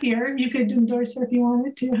 she's not here. You could endorse her if you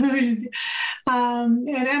wanted to. And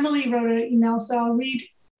Emily wrote an email, so I'll read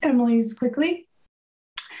Emily's quickly.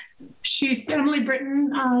 She's Emily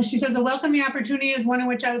Britton. She says, a welcoming opportunity is one in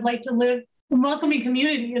which I would like to live. A welcoming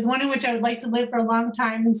community is one in which I would like to live for a long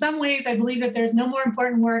time. In some ways, I believe that there's no more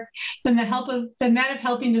important work than that of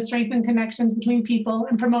helping to strengthen connections between people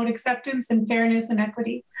and promote acceptance and fairness and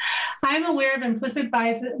equity. I am aware of implicit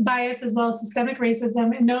bias as well as systemic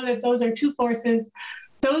racism, and know that those 2 forces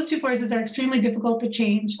are extremely difficult to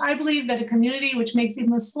change. I believe that a community which makes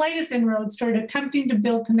even the slightest inroads toward attempting to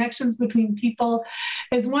build connections between people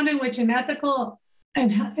is one in which an ethical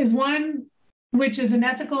and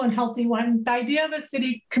healthy one. The idea of a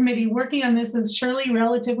city committee working on this is surely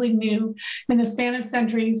relatively new in the span of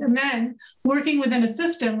centuries, and then working within a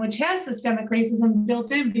system which has systemic racism built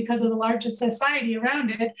in because of the larger society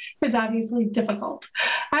around it is obviously difficult.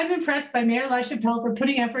 I'm impressed by Mayor LaChapelle for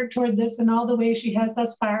putting effort toward this in all the ways she has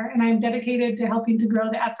thus far, and I am dedicated to helping to grow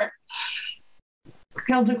the effort.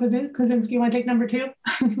 Councilor Kuczynski, you want to take number 2?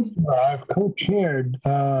 I've co-chaired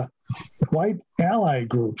white ally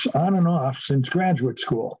groups on and off since graduate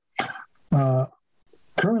school.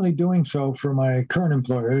 Currently doing so for my current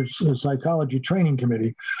employers, the Psychology Training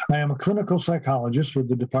Committee. I am a clinical psychologist with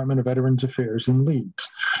the Department of Veterans Affairs in Leeds.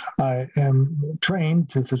 I am trained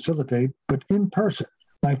to facilitate, but in person.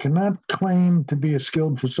 I cannot claim to be a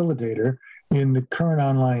skilled facilitator in the current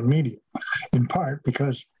online medium, in part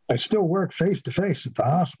because I still work face-to-face at the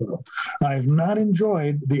hospital. I have not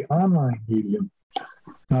enjoyed the online medium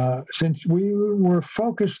since we were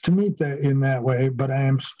focused to meet in that way, but I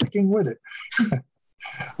am sticking with it.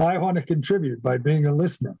 I want to contribute by being a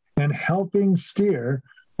listener and helping steer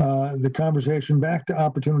the conversation back to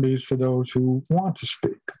opportunities for those who want to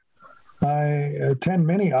speak. I attend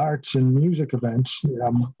many arts and music events.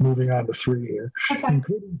 I'm moving on to 3 here,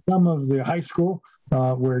 including some of the high school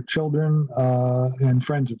where children and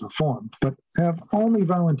friends have performed, but have only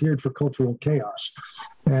volunteered for cultural chaos.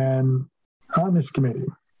 And on this committee,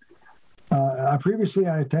 previously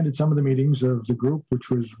I attended some of the meetings of the group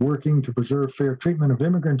which was working to preserve fair treatment of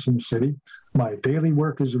immigrants in the city. My daily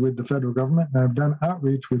work is with the federal government, and I've done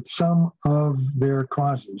outreach with some of their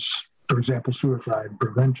causes. For example, suicide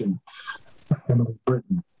prevention. Emily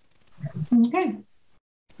Britton. Okay.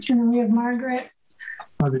 And then we have Margaret.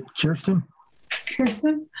 Kirsten.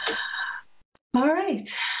 All right.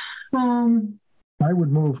 I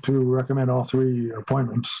would move to recommend all 3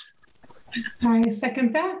 appointments. I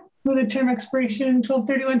second that with a term expiration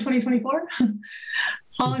 12/31/2024.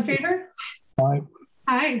 All in favor? Aye.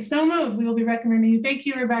 Aye. So moved. We will be recommending you. Thank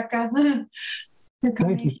you, Rebecca.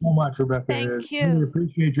 Thank you so much, Rebecca. Thank you. I really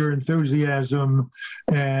appreciate your enthusiasm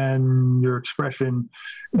and your expression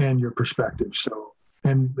and your perspective.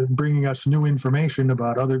 And bringing us new information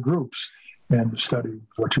about other groups and the study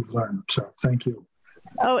of what you've learned. So thank you.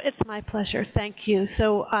 Oh, it's my pleasure. Thank you.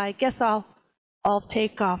 So I guess I'll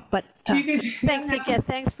take off, but thanks again.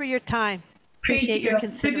 Thanks for your time. Appreciate your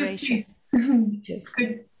consideration. It's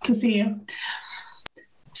good to see you.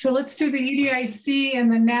 So let's do the EDIC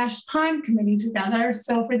and the Nash Pond Committee together.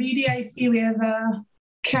 So for the EDIC, we have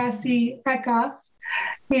Cassie Eckhoff,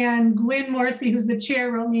 and Gwen Morrissey, who's the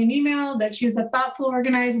chair, wrote me an email that she's a thoughtful,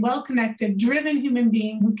 organized, well-connected, driven human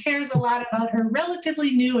being who cares a lot about her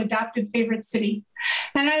relatively new adopted favorite city.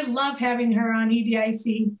 And I love having her on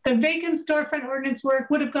EDIC. The vacant storefront ordinance work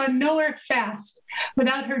would have gone nowhere fast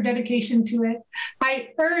without her dedication to it.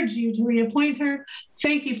 I urge you to reappoint her.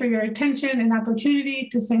 Thank you for your attention and opportunity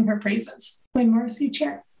to sing her praises. Gwen Morrissey,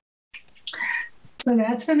 chair. So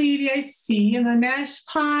that's from the EDIC. And the Nash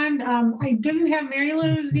Pond, I didn't have Mary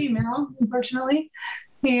Lou's email, unfortunately.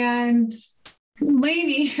 And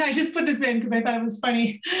Lainey, I just put this in because I thought it was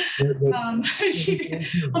funny. She did,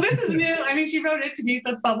 well, this is new. I mean, she wrote it to me,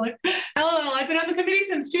 so it's public. LOL, I've been on the committee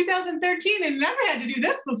since 2013 and never had to do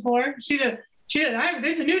this before. She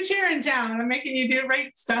There's a new chair in town. I'm making you do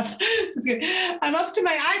right stuff. It's good. I'm up to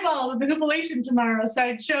my eyeballs with the jubilation tomorrow. So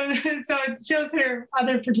it shows her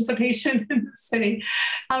other participation in the city.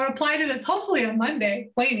 I'll reply to this hopefully on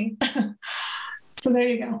Monday, Lainey. So there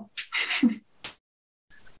you go.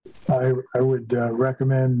 I would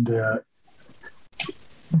recommend the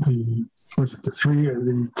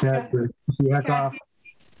ECOF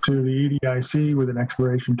to the EDIC with an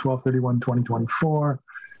expiration 12/31/2024,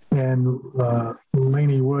 and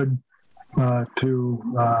Lainey Wood to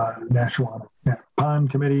National Pond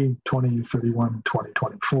Committee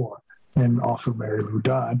 20/31/2024, and also Mary Lou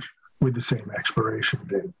Dodge with the same expiration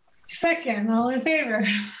date. Second, all in favor?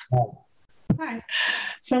 All right,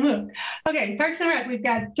 so moved. Okay, Parks and Rec, we've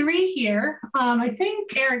got 3 here. I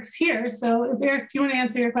think Eric's here, so if Eric, do you want to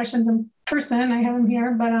answer your questions in person? I have them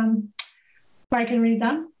here, but I can read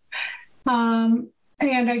them.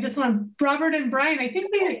 And I just want Robert and Brian, I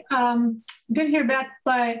think we didn't hear back,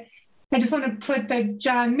 but I just want to put that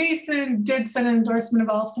John Mason did send an endorsement of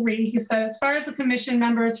all 3. He said, as far as the commission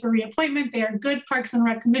members for reappointment, they are good Parks and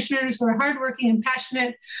Rec commissioners who are hardworking and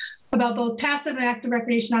passionate about both passive and active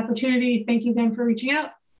recreation opportunity. Thank you again for reaching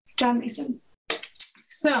out, John Mason.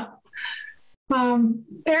 So,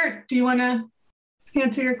 Eric, do you want to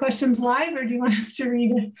answer your questions live, or do you want us to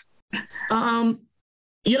read it?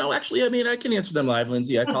 Actually, I can answer them live,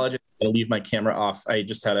 Lindsay. I apologize. I'm going to leave my camera off. I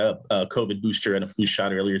just had a COVID booster and a flu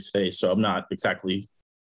shot earlier today, so I'm not exactly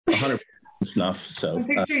 100% snuff. So I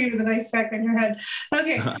picture you with an ice pack on your head.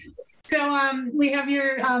 Okay. So we have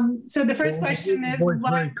your, so the first question is very,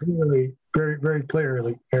 very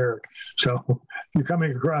clearly, Eric. So you're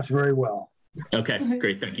coming across very well. Okay,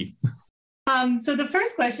 great. Thank you. So the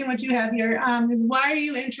first question, which you have here, is why are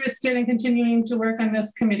you interested in continuing to work on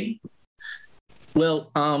this committee?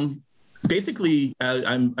 Well, basically,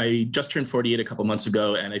 I just turned 48 a couple months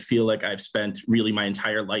ago, and I feel like I've spent really my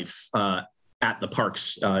entire life at the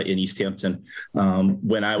parks in Easthampton.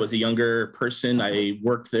 When I was a younger person, I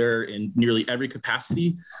worked there in nearly every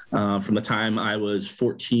capacity from the time I was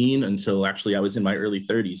 14 until actually I was in my early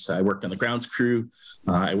 30s. I worked on the grounds crew.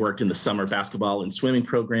 I worked in the summer basketball and swimming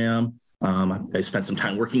program. I spent some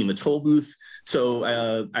time working in the toll booth. So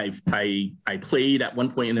I played at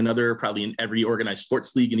one point and another, probably in every organized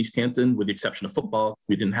sports league in Easthampton, with the exception of football.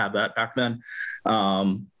 We didn't have that back then.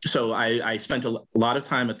 So I spent a lot of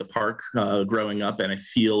time at the park growing up, and I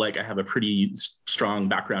feel like I have a pretty strong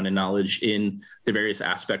background and knowledge in the various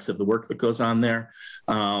aspects of the work that goes on there.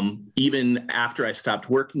 Even after I stopped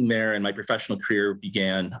working there and my professional career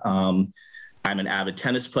began, I'm an avid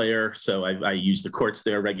tennis player, so I use the courts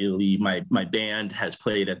there regularly. My band has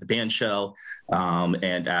played at the Band Shell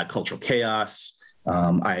and at Cultural Chaos.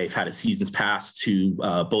 I've had a season's pass to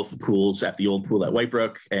both the pools at the old pool at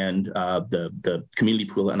Whitebrook and the community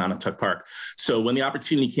pool at Nonotuck Park. So when the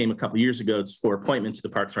opportunity came a couple of years ago for appointment to the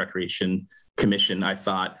Parks and Recreation Commission, I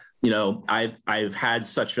thought, I've had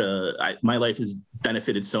my life has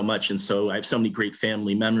benefited so much, and so I have so many great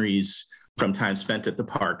family memories from time spent at the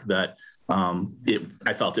park that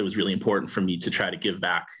I felt it was really important for me to try to give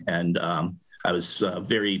back. And I was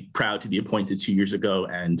very proud to be appointed 2 years ago,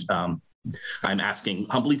 and I'm asking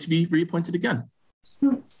humbly to be reappointed again.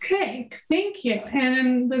 Okay, thank you. And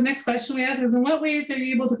then the next question we ask is, in what ways are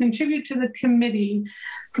you able to contribute to the committee?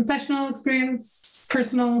 Professional experience,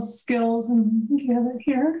 personal skills, and you have it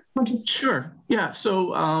here. Sure. Yeah.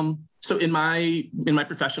 So in my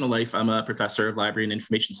professional life, I'm a professor of library and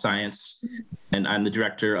information science, and I'm the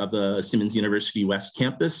director of the Simmons University West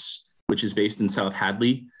Campus, which is based in South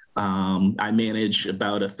Hadley. I manage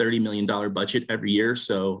about a $30 million budget every year,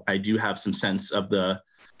 so I do have some sense of the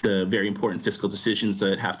very important fiscal decisions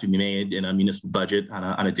that have to be made in a municipal budget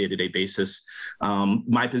on a day-to-day basis.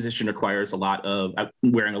 My position requires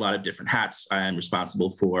wearing a lot of different hats. I am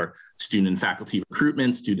responsible for student and faculty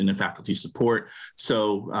recruitment, student and faculty support.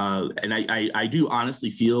 So, and I do honestly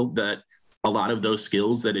feel that a lot of those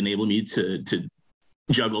skills that enable me to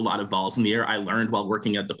juggle a lot of balls in the air, I learned while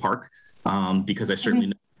working at the park, because I certainly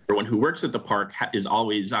know everyone who works at the park is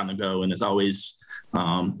always on the go and is always,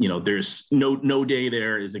 there's no day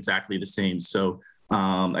there is exactly the same. So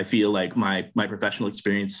I feel like my professional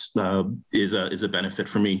experience is a benefit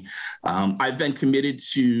for me. I've been committed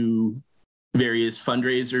to various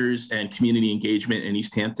fundraisers and community engagement in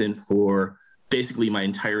Easthampton for basically my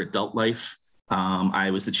entire adult life.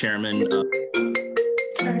 I was the chairman of...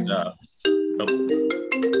 Sorry,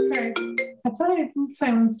 I thought I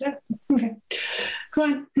silenced it. Okay, go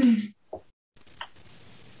on.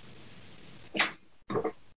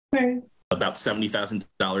 Sorry. about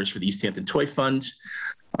 $70,000 for the Easthampton Toy Fund.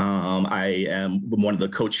 I am one of the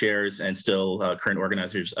co-chairs and still current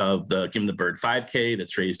organizers of the Give 'em the Bird 5K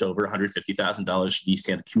that's raised over $150,000 for the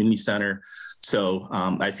Easthampton Community Center. So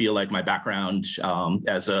I feel like my background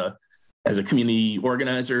as a community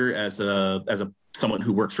organizer, as someone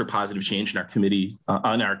who works for positive change in our community, will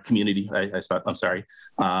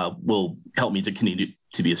help me to continue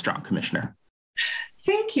to be a strong commissioner.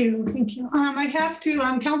 Thank you. Thank you. I have to,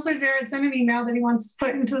 Councilor Zarrett sent an email that he wants to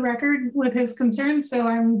put into the record with his concerns. So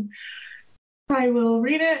I will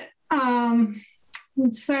read it.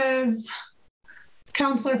 It says,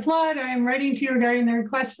 Councilor Flood, I am writing to you regarding the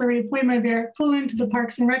request for reappointment of Eric Poulin to the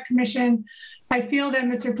Parks and Rec Commission. I feel that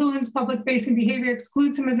Mr. Poulin's public-facing behavior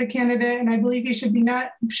excludes him as a candidate, and I believe he should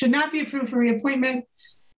not be approved for reappointment.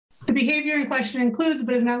 The behavior in question includes,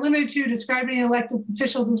 but is not limited to, describing elected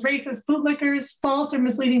officials as racist bootlickers, false or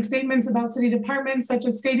misleading statements about city departments, such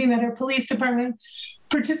as stating that our police department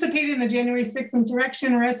participated in the January 6th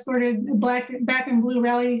insurrection or escorted a black and blue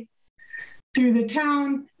rally through the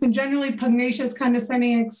town, and generally pugnacious,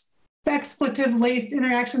 condescending, expletive-laced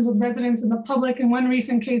interactions with residents and the public. In one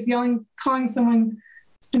recent case, calling someone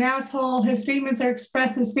an asshole. His statements are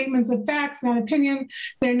expressed as statements of facts, not opinion.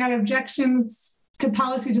 They're not objections to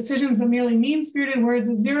policy decisions, but merely mean-spirited words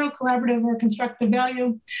with zero collaborative or constructive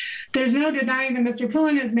value. There's no denying that Mr.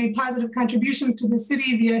 Poulin has made positive contributions to the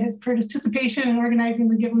city via his participation in organizing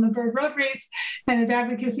the Give 'em the Bird road race and his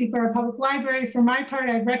advocacy for our public library. For my part,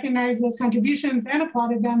 I've recognized those contributions and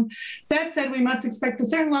applauded them. That said, we must expect a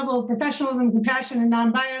certain level of professionalism, compassion, and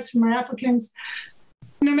non-bias from our applicants.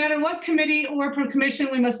 No matter what committee or per commission,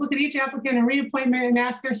 we must look at each applicant and reappointment and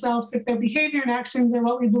ask ourselves if their behavior and actions are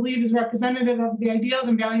what we believe is representative of the ideals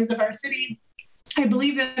and values of our city. I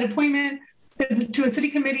believe that appointment to a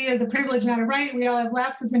city committee is a privilege, not a right. We all have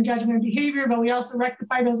lapses in judgment and behavior, but we also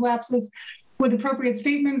rectify those lapses with appropriate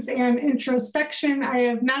statements and introspection. I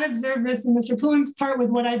have not observed this in Mr. Poulin's part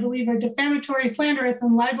with what I believe are defamatory, slanderous,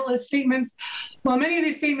 and libelous statements. While many of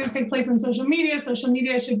these statements take place on social media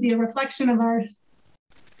should be a reflection of our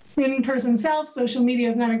in-person self. Social media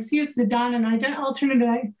is not an excuse to don an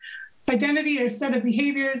alternative identity or set of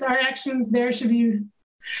behaviors. Our actions there should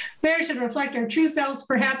reflect our true selves,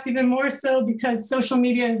 perhaps even more so because social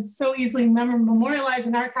media is so easily memorialized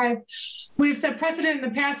and archived. We've set precedent in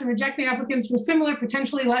the past in rejecting applicants for similar,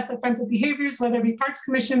 potentially less offensive behaviors, whether it be Parks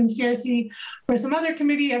Commission, the CRC, or some other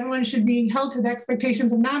committee. Everyone should be held to the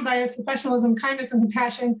expectations of non-bias, professionalism, kindness, and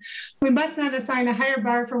compassion. We must not assign a higher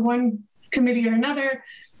bar for one committee or another.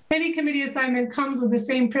 Any committee assignment comes with the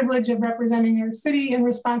same privilege of representing our city and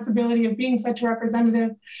responsibility of being such a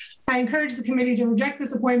representative. I encourage the committee to reject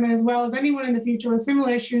this appointment as well as anyone in the future with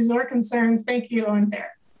similar issues or concerns. Thank you, Owen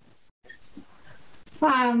Zarrett.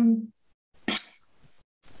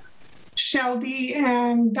 Shelby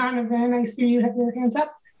and Donovan, I see you have your hands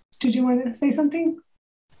up. Did you want to say something?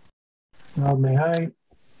 May I?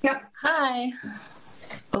 Yep. Hi.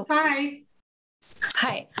 Oh. Hi.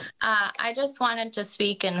 Hi. I just wanted to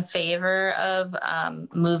speak in favor of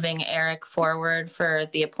moving Eric forward for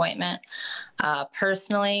the appointment.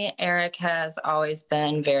 Personally, Eric has always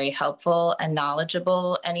been very helpful and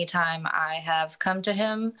knowledgeable anytime I have come to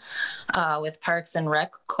him with Parks and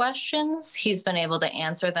Rec questions. He's been able to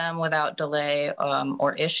answer them without delay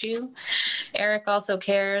or issue. Eric also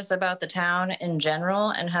cares about the town in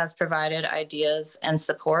general and has provided ideas and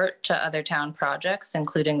support to other town projects,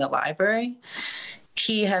 including the library.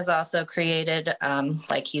 He has also created,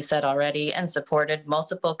 like he said already, and supported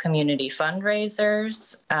multiple community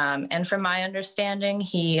fundraisers. And from my understanding,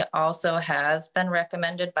 he also has been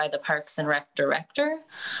recommended by the Parks and Rec director.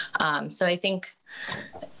 So I think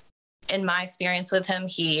in my experience with him,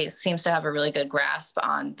 he seems to have a really good grasp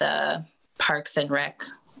on the Parks and Rec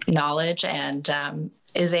knowledge and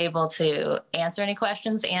is able to answer any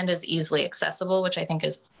questions and is easily accessible, which I think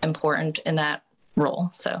is important in that role.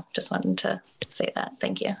 So just wanted to say that.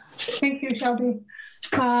 Thank you. Thank you, Shelby.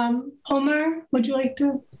 Omar, would you like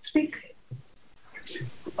to speak?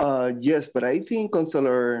 Yes, but I think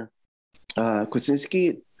Councilor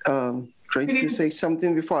Kuczynski tried to say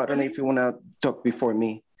something before. I don't know if you want to talk before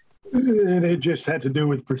me. It just had to do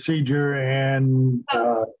with procedure, and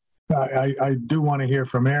I do want to hear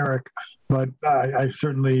from Eric, but I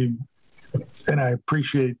certainly, and I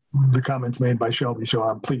appreciate the comments made by Shelby,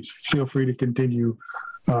 so please feel free to continue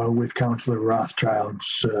with Councilor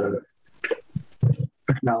Rothschild's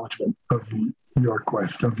acknowledgement of your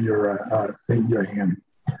request, of your hand.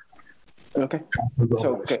 Okay.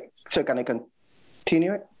 So can I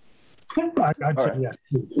continue it? I'd say yes.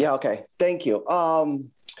 Yeah, okay. Thank you.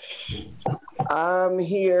 I'm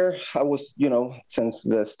here. I was, since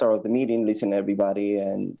the start of the meeting, listening to everybody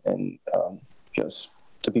and just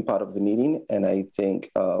to be part of the meeting. And I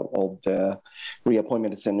think all the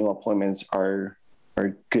reappointments and new appointments are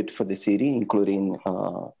good for the city, including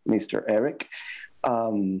Mr. Eric.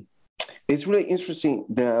 It's really interesting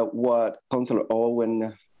what Councilor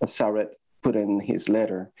Owen Sarrett put in his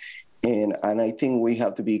letter. And I think we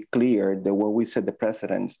have to be clear that what we set the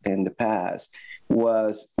precedents in the past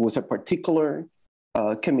was a particular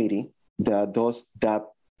committee that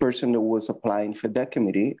person that was applying for that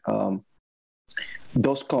committee,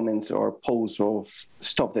 those comments or posts or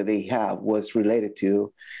stuff that they have was related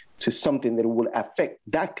to something that will affect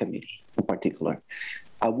that committee in particular.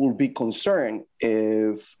 I will be concerned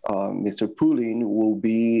if Mr. Poulin will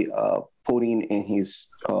be putting in his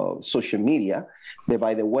social media that,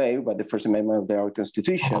 by the way, by the First Amendment of our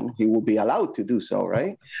Constitution, he will be allowed to do so,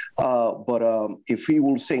 right? But if he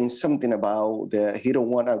will say something about he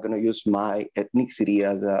don't want, I'm going to use my ethnicity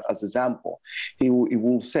as an example. He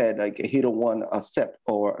will say like he don't want to accept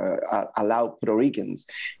or allow Puerto Ricans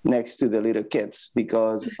next to the little kids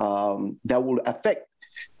because that will affect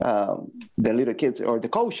the little kids or the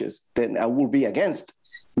coaches. Then I will be against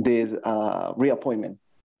this reappointment.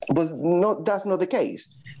 But no, that's not the case,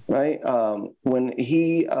 right? When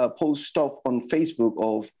he posts stuff on Facebook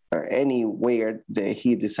or anywhere that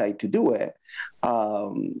he decides to do it,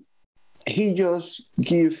 he just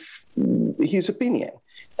gives his opinion.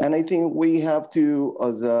 And I think we have to,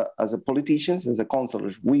 as a politicians, as a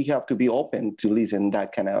councilors, we have to be open to listen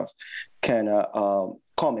that kind of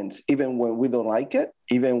comments, even when we don't like it,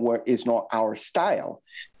 even when it's not our style.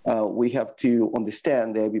 We have to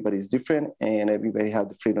understand that everybody's different and everybody has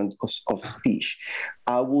the freedom of speech.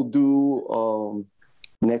 I will do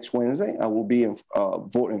next Wednesday. I will be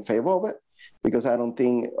vote in favor of it because I don't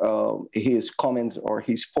think his comments or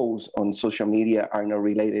his posts on social media are not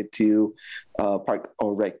related to Park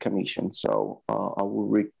or Rec Commission. So I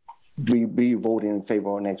will be voting in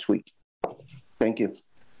favor next week. Thank you.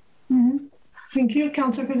 Mm-hmm. Thank you.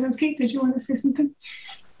 Councilor Krasinski, did you want to say something?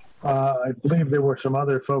 I believe there were some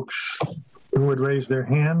other folks who would raise their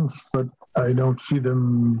hands, but I don't see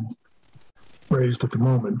them raised at the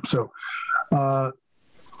moment. So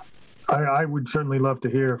I would certainly love to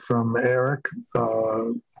hear from Eric.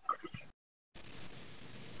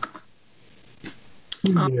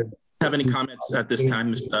 Have any comments at this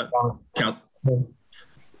time, Councilor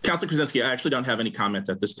Krasinski? I actually don't have any comments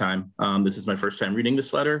at this time. This is my first time reading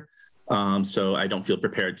this letter, so I don't feel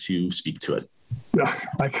prepared to speak to it.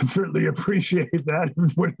 I can certainly appreciate that.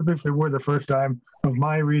 If it were the first time of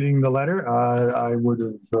my reading the letter, I would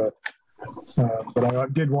have, but I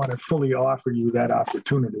did want to fully offer you that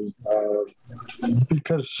opportunity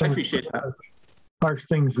because I appreciate that. Harsh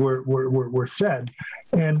things were said,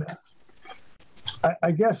 and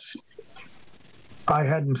I guess I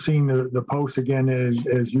hadn't seen the post again.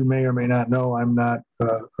 As you may or may not know, I'm not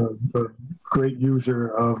a great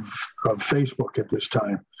user of Facebook at this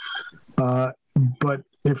time. But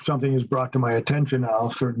if something is brought to my attention, I'll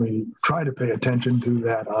certainly try to pay attention to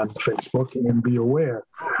that on Facebook and be aware.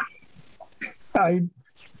 I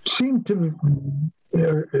seem to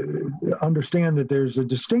understand that there's a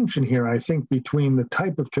distinction here, I think, between the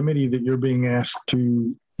type of committee that you're being asked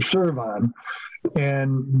to serve on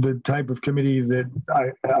and the type of committee that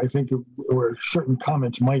I think where certain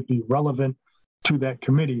comments might be relevant to that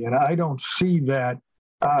committee. And I don't see that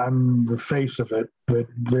on the face of it that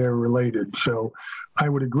they're related. So I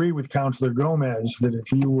would agree with Councilor Gomez that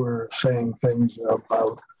if you were saying things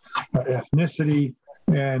about ethnicity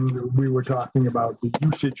and we were talking about the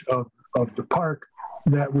usage of the park,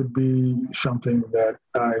 that would be something that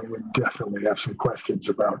I would definitely have some questions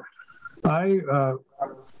about. I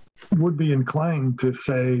would be inclined to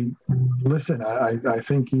say, listen, I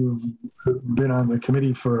think you've been on the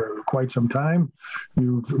committee for quite some time.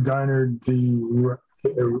 You've garnered the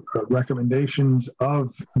recommendations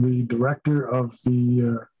of the director of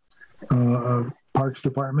the Parks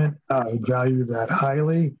Department. I value that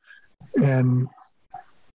highly. And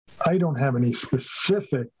I don't have any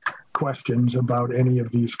specific questions about any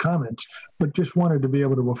of these comments, but just wanted to be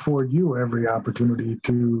able to afford you every opportunity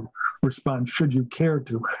to respond should you care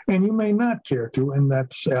to. And you may not care to, and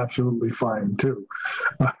that's absolutely fine too.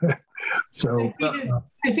 So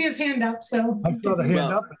I see his hand up. So I saw the hand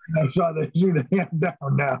up, and I see the hand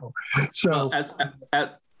down now. So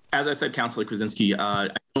as I said, Councilor Krasinski, I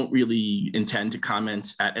don't really intend to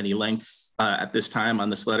comment at any length at this time on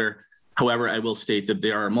this letter. However, I will state that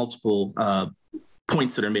there are multiple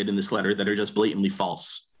points that are made in this letter that are just blatantly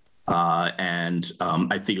false. And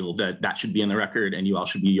I feel that should be in the record and you all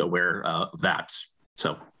should be aware of that.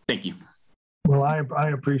 So thank you. Well, I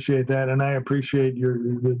appreciate that, and I appreciate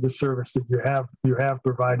the service that you have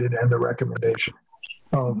provided and the recommendation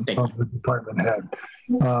of the department head.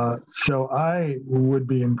 So I would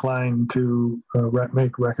be inclined to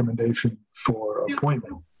make recommendation for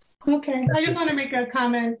appointment. Okay, I just want to make a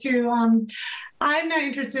comment too. I'm not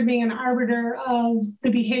interested in being an arbiter of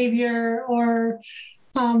the behavior or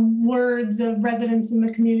words of residents in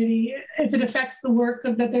the community. If it affects the work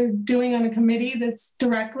that they're doing on a committee this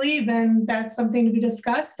directly, then that's something to be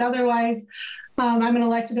discussed. Otherwise, I'm an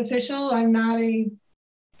elected official. I'm not an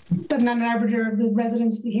arbiter of the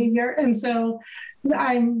residents' behavior. And so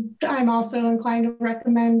I'm also inclined to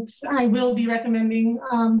recommend, I will be recommending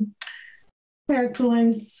Eric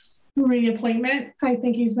Poulin's reappointment. I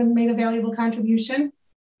think he's made a valuable contribution.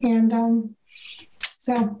 And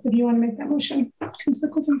so if you want to make that motion, Councilor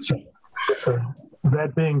Kuczynski.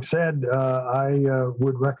 That being said, I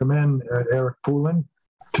would recommend Eric Poulin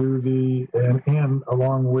to and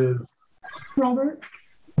along with Robert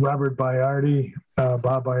Bayardi,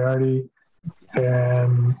 Bob Bayardi,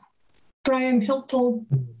 and Brian Hilpold.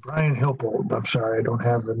 I'm sorry, I don't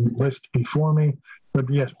have the list before me. But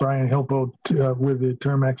yes, Brian Hilpold with the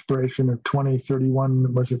term expiration of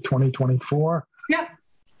 2031, was it 2024? Yep.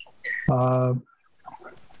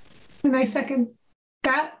 And I second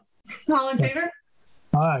that. All in favor?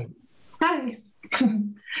 Aye. Aye.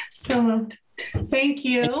 So moved. Thank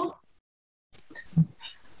you.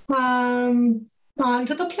 On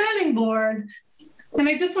to the planning board. And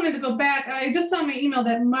I just wanted to go back. I just saw my email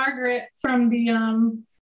that Margaret from the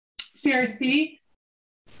CRC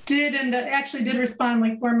did respond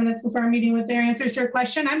like 4 minutes before our meeting with their answers to her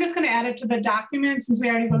question. I'm just going to add it to the document since we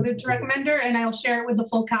already voted to recommend her, and I'll share it with the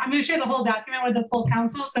full I'm going to share the whole document with the full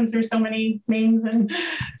council since there's so many names and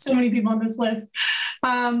so many people on this list.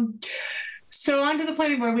 So on to the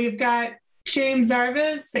planning board, we've got James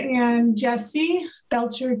Zarvis and Jesse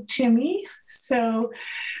Belcher Timmy. So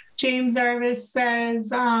James Zarvis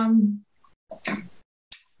says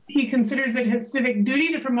he considers it his civic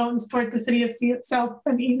duty to promote and support the city of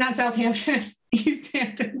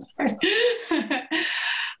Easthampton. Sorry.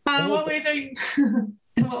 What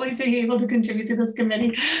ways are you able to contribute to this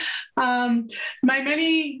committee? My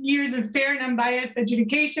many years of fair and unbiased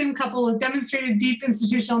adjudication, coupled with demonstrated deep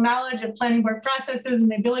institutional knowledge of planning board processes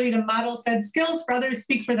and the ability to model said skills for others,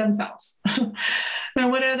 speak for themselves. Now,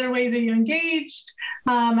 what other ways are you engaged?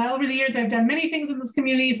 Over the years, I've done many things in this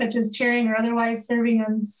community, such as chairing or otherwise serving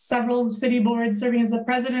on several city boards, serving as the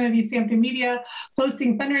president of Easthampton Media,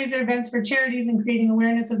 hosting fundraiser events for charities, and creating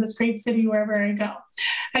awareness of this great city wherever I go.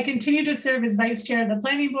 I continue to serve as vice chair of the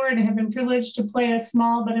planning board and have been privileged to play a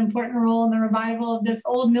small but important role in the revival of this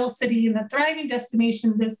old mill city and the thriving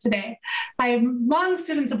destination it is today. I have long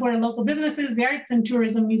stood in support of local businesses, the arts, and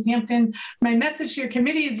tourism in Easthampton. My message to your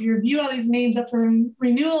committee as you review all these names up for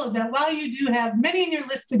renewal is that while you do have many in your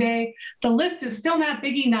list today, the list is still not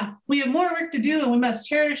big enough. We have more work to do, and we must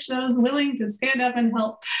cherish those willing to stand up and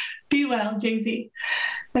help. Be well, Jay-Z.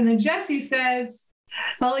 And then Jesse says,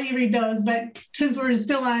 I'll let you read those, but since we're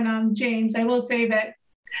still on James, I will say that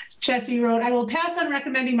Jesse wrote, I will pass on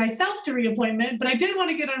recommending myself to reappointment, but I did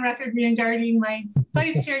want to get on record regarding my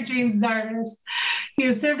Vice Chair, James Zarvis. He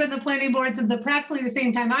has served on the planning board since approximately the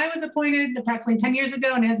same time I was appointed, approximately 10 years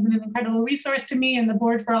ago, and has been an incredible resource to me and the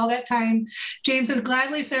board for all that time. James has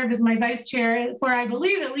gladly served as my vice chair for, I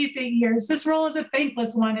believe, at least 8 years. This role is a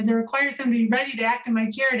thankless one, as it requires him to be ready to act in my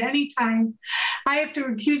chair at any time. I have to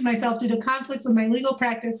recuse myself due to conflicts with my legal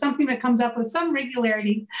practice, something that comes up with some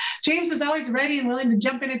regularity. James is always ready and willing to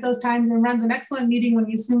jump in at those times and runs an excellent meeting when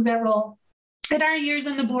he assumes that role. In our years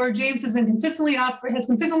on the board, James has consistently offered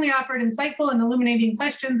insightful and illuminating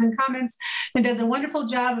questions and comments, and does a wonderful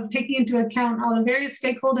job of taking into account all the various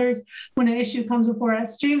stakeholders when an issue comes before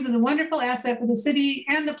us. James is a wonderful asset for the city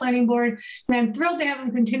and the planning board, and I'm thrilled to have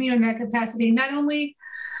him continue in that capacity, not only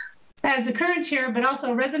as the current chair, but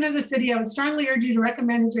also a resident of the city. I would strongly urge you to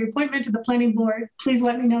recommend his reappointment to the planning board. Please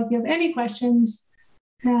let me know if you have any questions,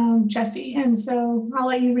 Jesse. And so I'll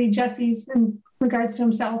let you read Jesse's in regards to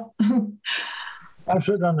himself. I've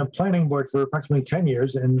served on the planning board for approximately 10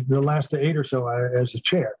 years, and the last 8 or so as a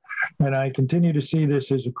chair. And I continue to see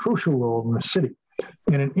this as a crucial role in the city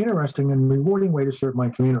and an interesting and rewarding way to serve my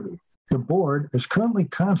community. The board, as currently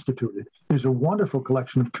constituted, is a wonderful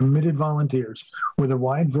collection of committed volunteers with a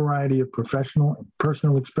wide variety of professional and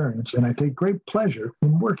personal experience, and I take great pleasure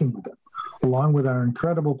in working with them, along with our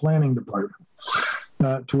incredible planning department,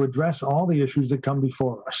 to address all the issues that come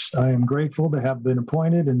before us. I am grateful to have been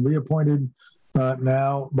appointed and reappointed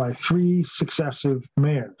now by 3 successive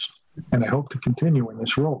mayors, and I hope to continue in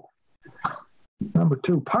this role. Number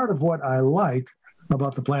 2, part of what I like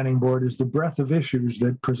about the planning board is the breadth of issues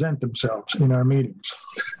that present themselves in our meetings.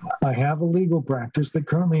 I have a legal practice that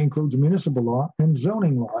currently includes municipal law and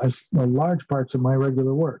zoning law as large parts of my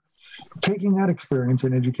regular work. Taking that experience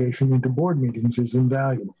and education into board meetings is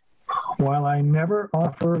invaluable. While I never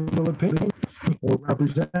offer a legal opinion or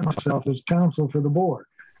represent myself as counsel for the board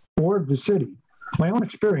or the city, my own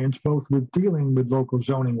experience, both with dealing with local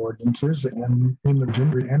zoning ordinances and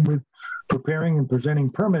with preparing and presenting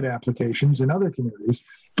permit applications in other communities,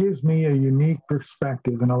 gives me a unique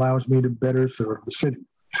perspective and allows me to better serve the city.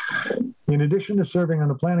 In addition to serving on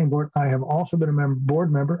the planning board, I have also been a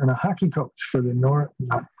board member and a hockey coach for the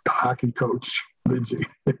Lindsay,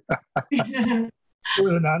 for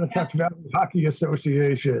the Nonotuck Valley Hockey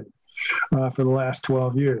Association for the last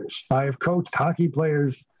 12 years. I have coached hockey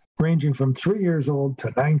players ranging from 3 years old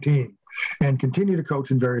to 19 and continue to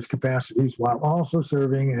coach in various capacities while also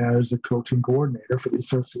serving as a coaching coordinator for the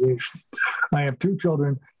association. I have 2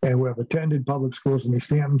 children who have attended public schools in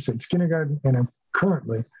Easthampton since kindergarten, and I'm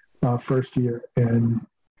currently first year and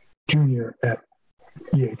junior at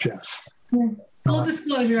EHS. Yeah. Full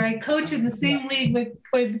disclosure, I coach in the same league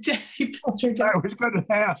with Jesse Pilcher. I was going to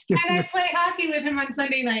ask. And I play hockey with him on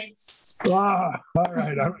Sunday nights. All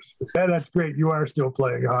right. That's great. You are still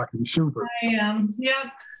playing hockey. Super. I am.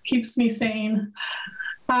 Yep. Keeps me sane.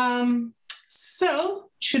 So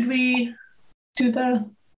should we do the...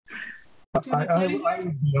 I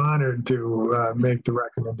would be honored to make the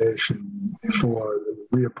recommendation for the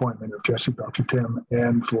reappointment of Jesse Belcher-Tim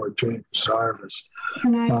and for James Sarvis.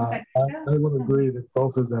 I would agree that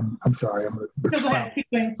both of them, I'm sorry, I'm going to... Go ahead, keep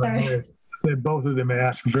going, sorry. That both of them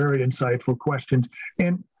ask very insightful questions.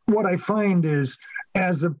 And what I find is,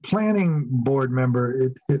 as a planning board member,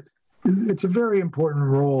 it's a very important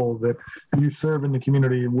role that you serve in the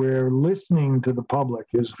community where listening to the public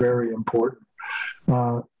is very important.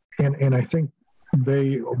 And I think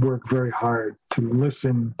they work very hard to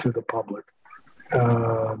listen to the public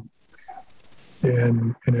and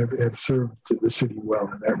have served the city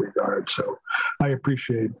well in that regard. So I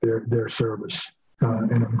appreciate their service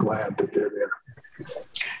and I'm glad that they're there.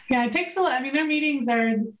 Yeah, it takes a lot. I mean, their meetings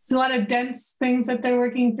it's a lot of dense things that they're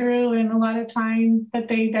working through and a lot of time that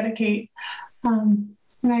they dedicate. And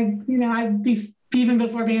even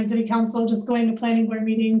before being on city council, just going to planning board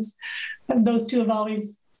meetings, those two have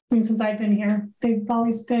always, since I've been here, they've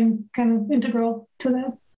always been kind of integral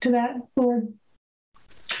to that board.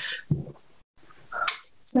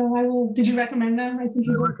 So I will. Did you recommend them? I think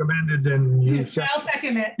you recommended, and you. I'll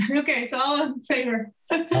second it. Okay, so all in favor.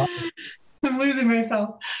 I'm losing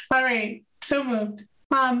myself. All right, so moved.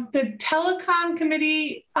 The telecom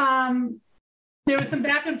committee. There was some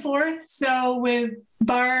back and forth. So with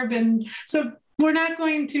Barb, and so we're not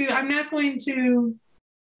going to. I'm not going to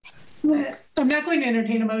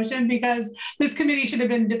entertain a motion because this committee should have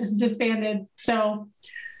been disbanded. So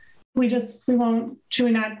we won't, should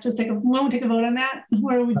we not just won't take a vote on that?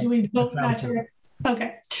 Or do we vote not to?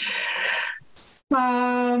 Okay.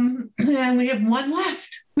 And we have one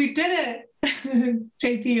left. We did it.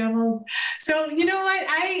 JP almost. So you know what?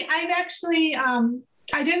 I've actually,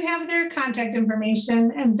 I didn't have their contact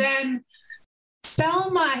information. And then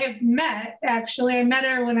Selma I have met, actually. I met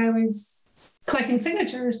her when I was collecting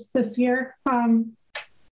signatures this year. So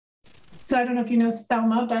I don't know if you know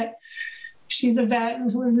Thelma, but she's a vet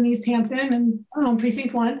and lives in Easthampton and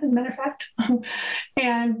Precinct 1, as a matter of fact.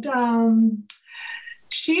 And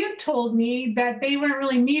she had told me that they weren't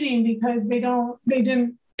really meeting because they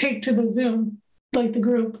didn't take to the Zoom, like the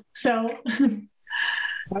group. So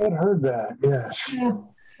I had heard that, yes. Yeah.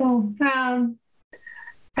 So I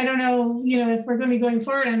don't know, if we're going to be going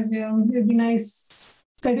forward on Zoom, it'd be nice.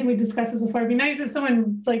 I think we discussed this before. It'd be nice if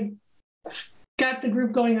someone got the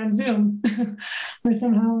group going on Zoom or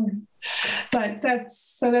somehow. But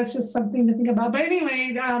that's just something to think about. But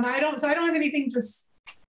anyway, I don't have anything to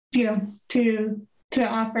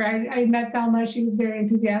offer. I met Thelma. She was very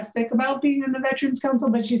enthusiastic about being in the Veterans Council,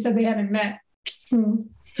 but she said they haven't met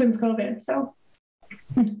since COVID. So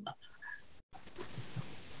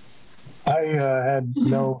I had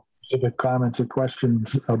no specific comments or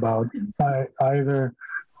questions about either.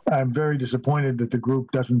 I'm very disappointed that the group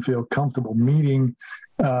doesn't feel comfortable meeting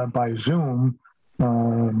by Zoom.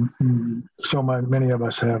 So many of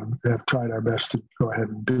us have tried our best to go ahead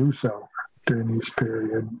and do so during this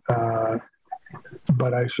period.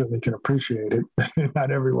 But I certainly can appreciate it. Not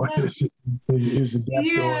everyone is adept.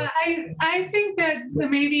 Yeah, I think that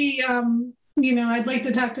maybe, I'd like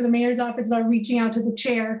to talk to the mayor's office about reaching out to the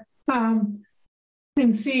chair and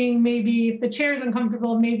seeing maybe if the chair is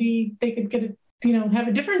uncomfortable, maybe they could get have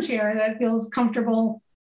a different chair that feels comfortable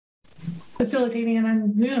facilitating it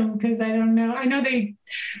on Zoom, because I don't know. I know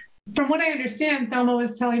from what I understand, Thelma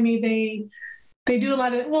was telling me they do a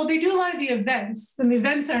lot of the events, and the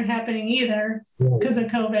events aren't happening either because of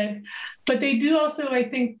COVID, but they do also, I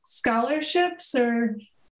think, scholarships, or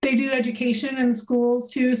they do education in schools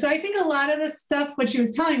too. So I think a lot of this stuff, what she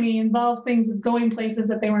was telling me, involved things of going places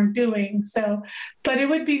that they weren't doing. So, but it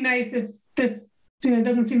would be nice if this,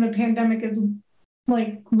 doesn't seem the pandemic is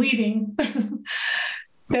like leading,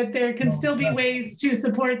 that there can still be ways to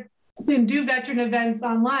support and do veteran events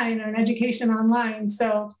online or an education online.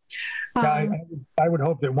 So I would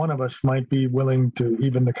hope that one of us might be willing to,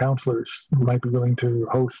 even the counselors might be willing to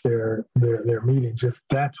host their meetings if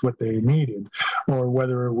that's what they needed, or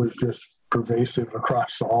whether it was just pervasive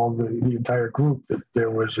across all the entire group, that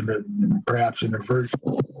there was perhaps an aversion,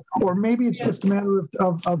 or maybe it's just a matter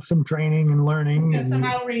of some training and learning and some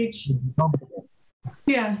outreach.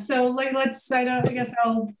 Yeah. So I guess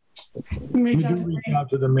I'll reach out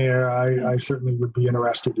to the mayor. I certainly would be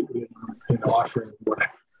interested in offering what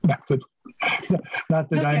method. Not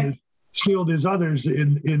that I'm as skilled as others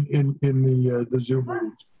in the Zoom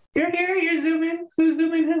meeting. You're here. You're zooming. Who's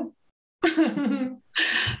zooming who?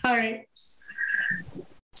 All right.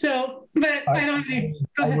 So, but I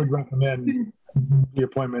would recommend the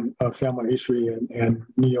appointment of Thelma Isri and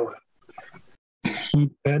Neil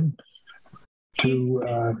Heathead to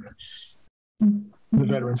the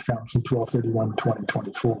Veterans Council,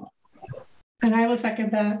 12/31/2024. And I will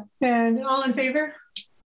second that. And all in favor?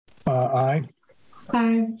 Aye.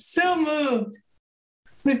 I'm so moved.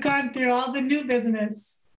 We've gone through all the new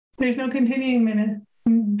business. There's no continuing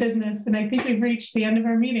business, and I think we've reached the end of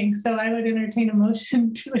our meeting. So I would entertain a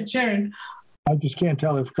motion to adjourn. I just can't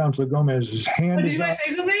tell if Councilor Gomez's hand Did is you up.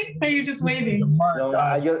 say something? Or are you just waving? No,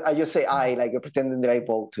 I just say aye, like you're pretending that I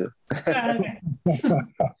vote too. Okay.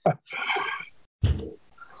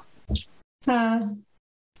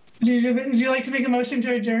 Would you like to make a motion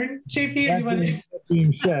to adjourn, JP? Or do you want to... That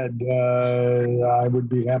being said, I would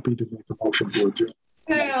be happy to make a motion to adjourn.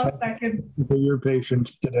 I'll second. For your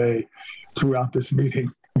patience today throughout this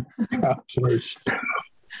meeting, councilors.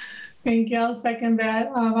 Thank you. I'll second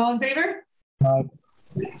that. All in favor?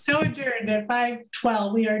 So adjourned at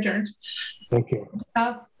 5:12. We are adjourned. Okay.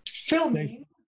 Stop filming.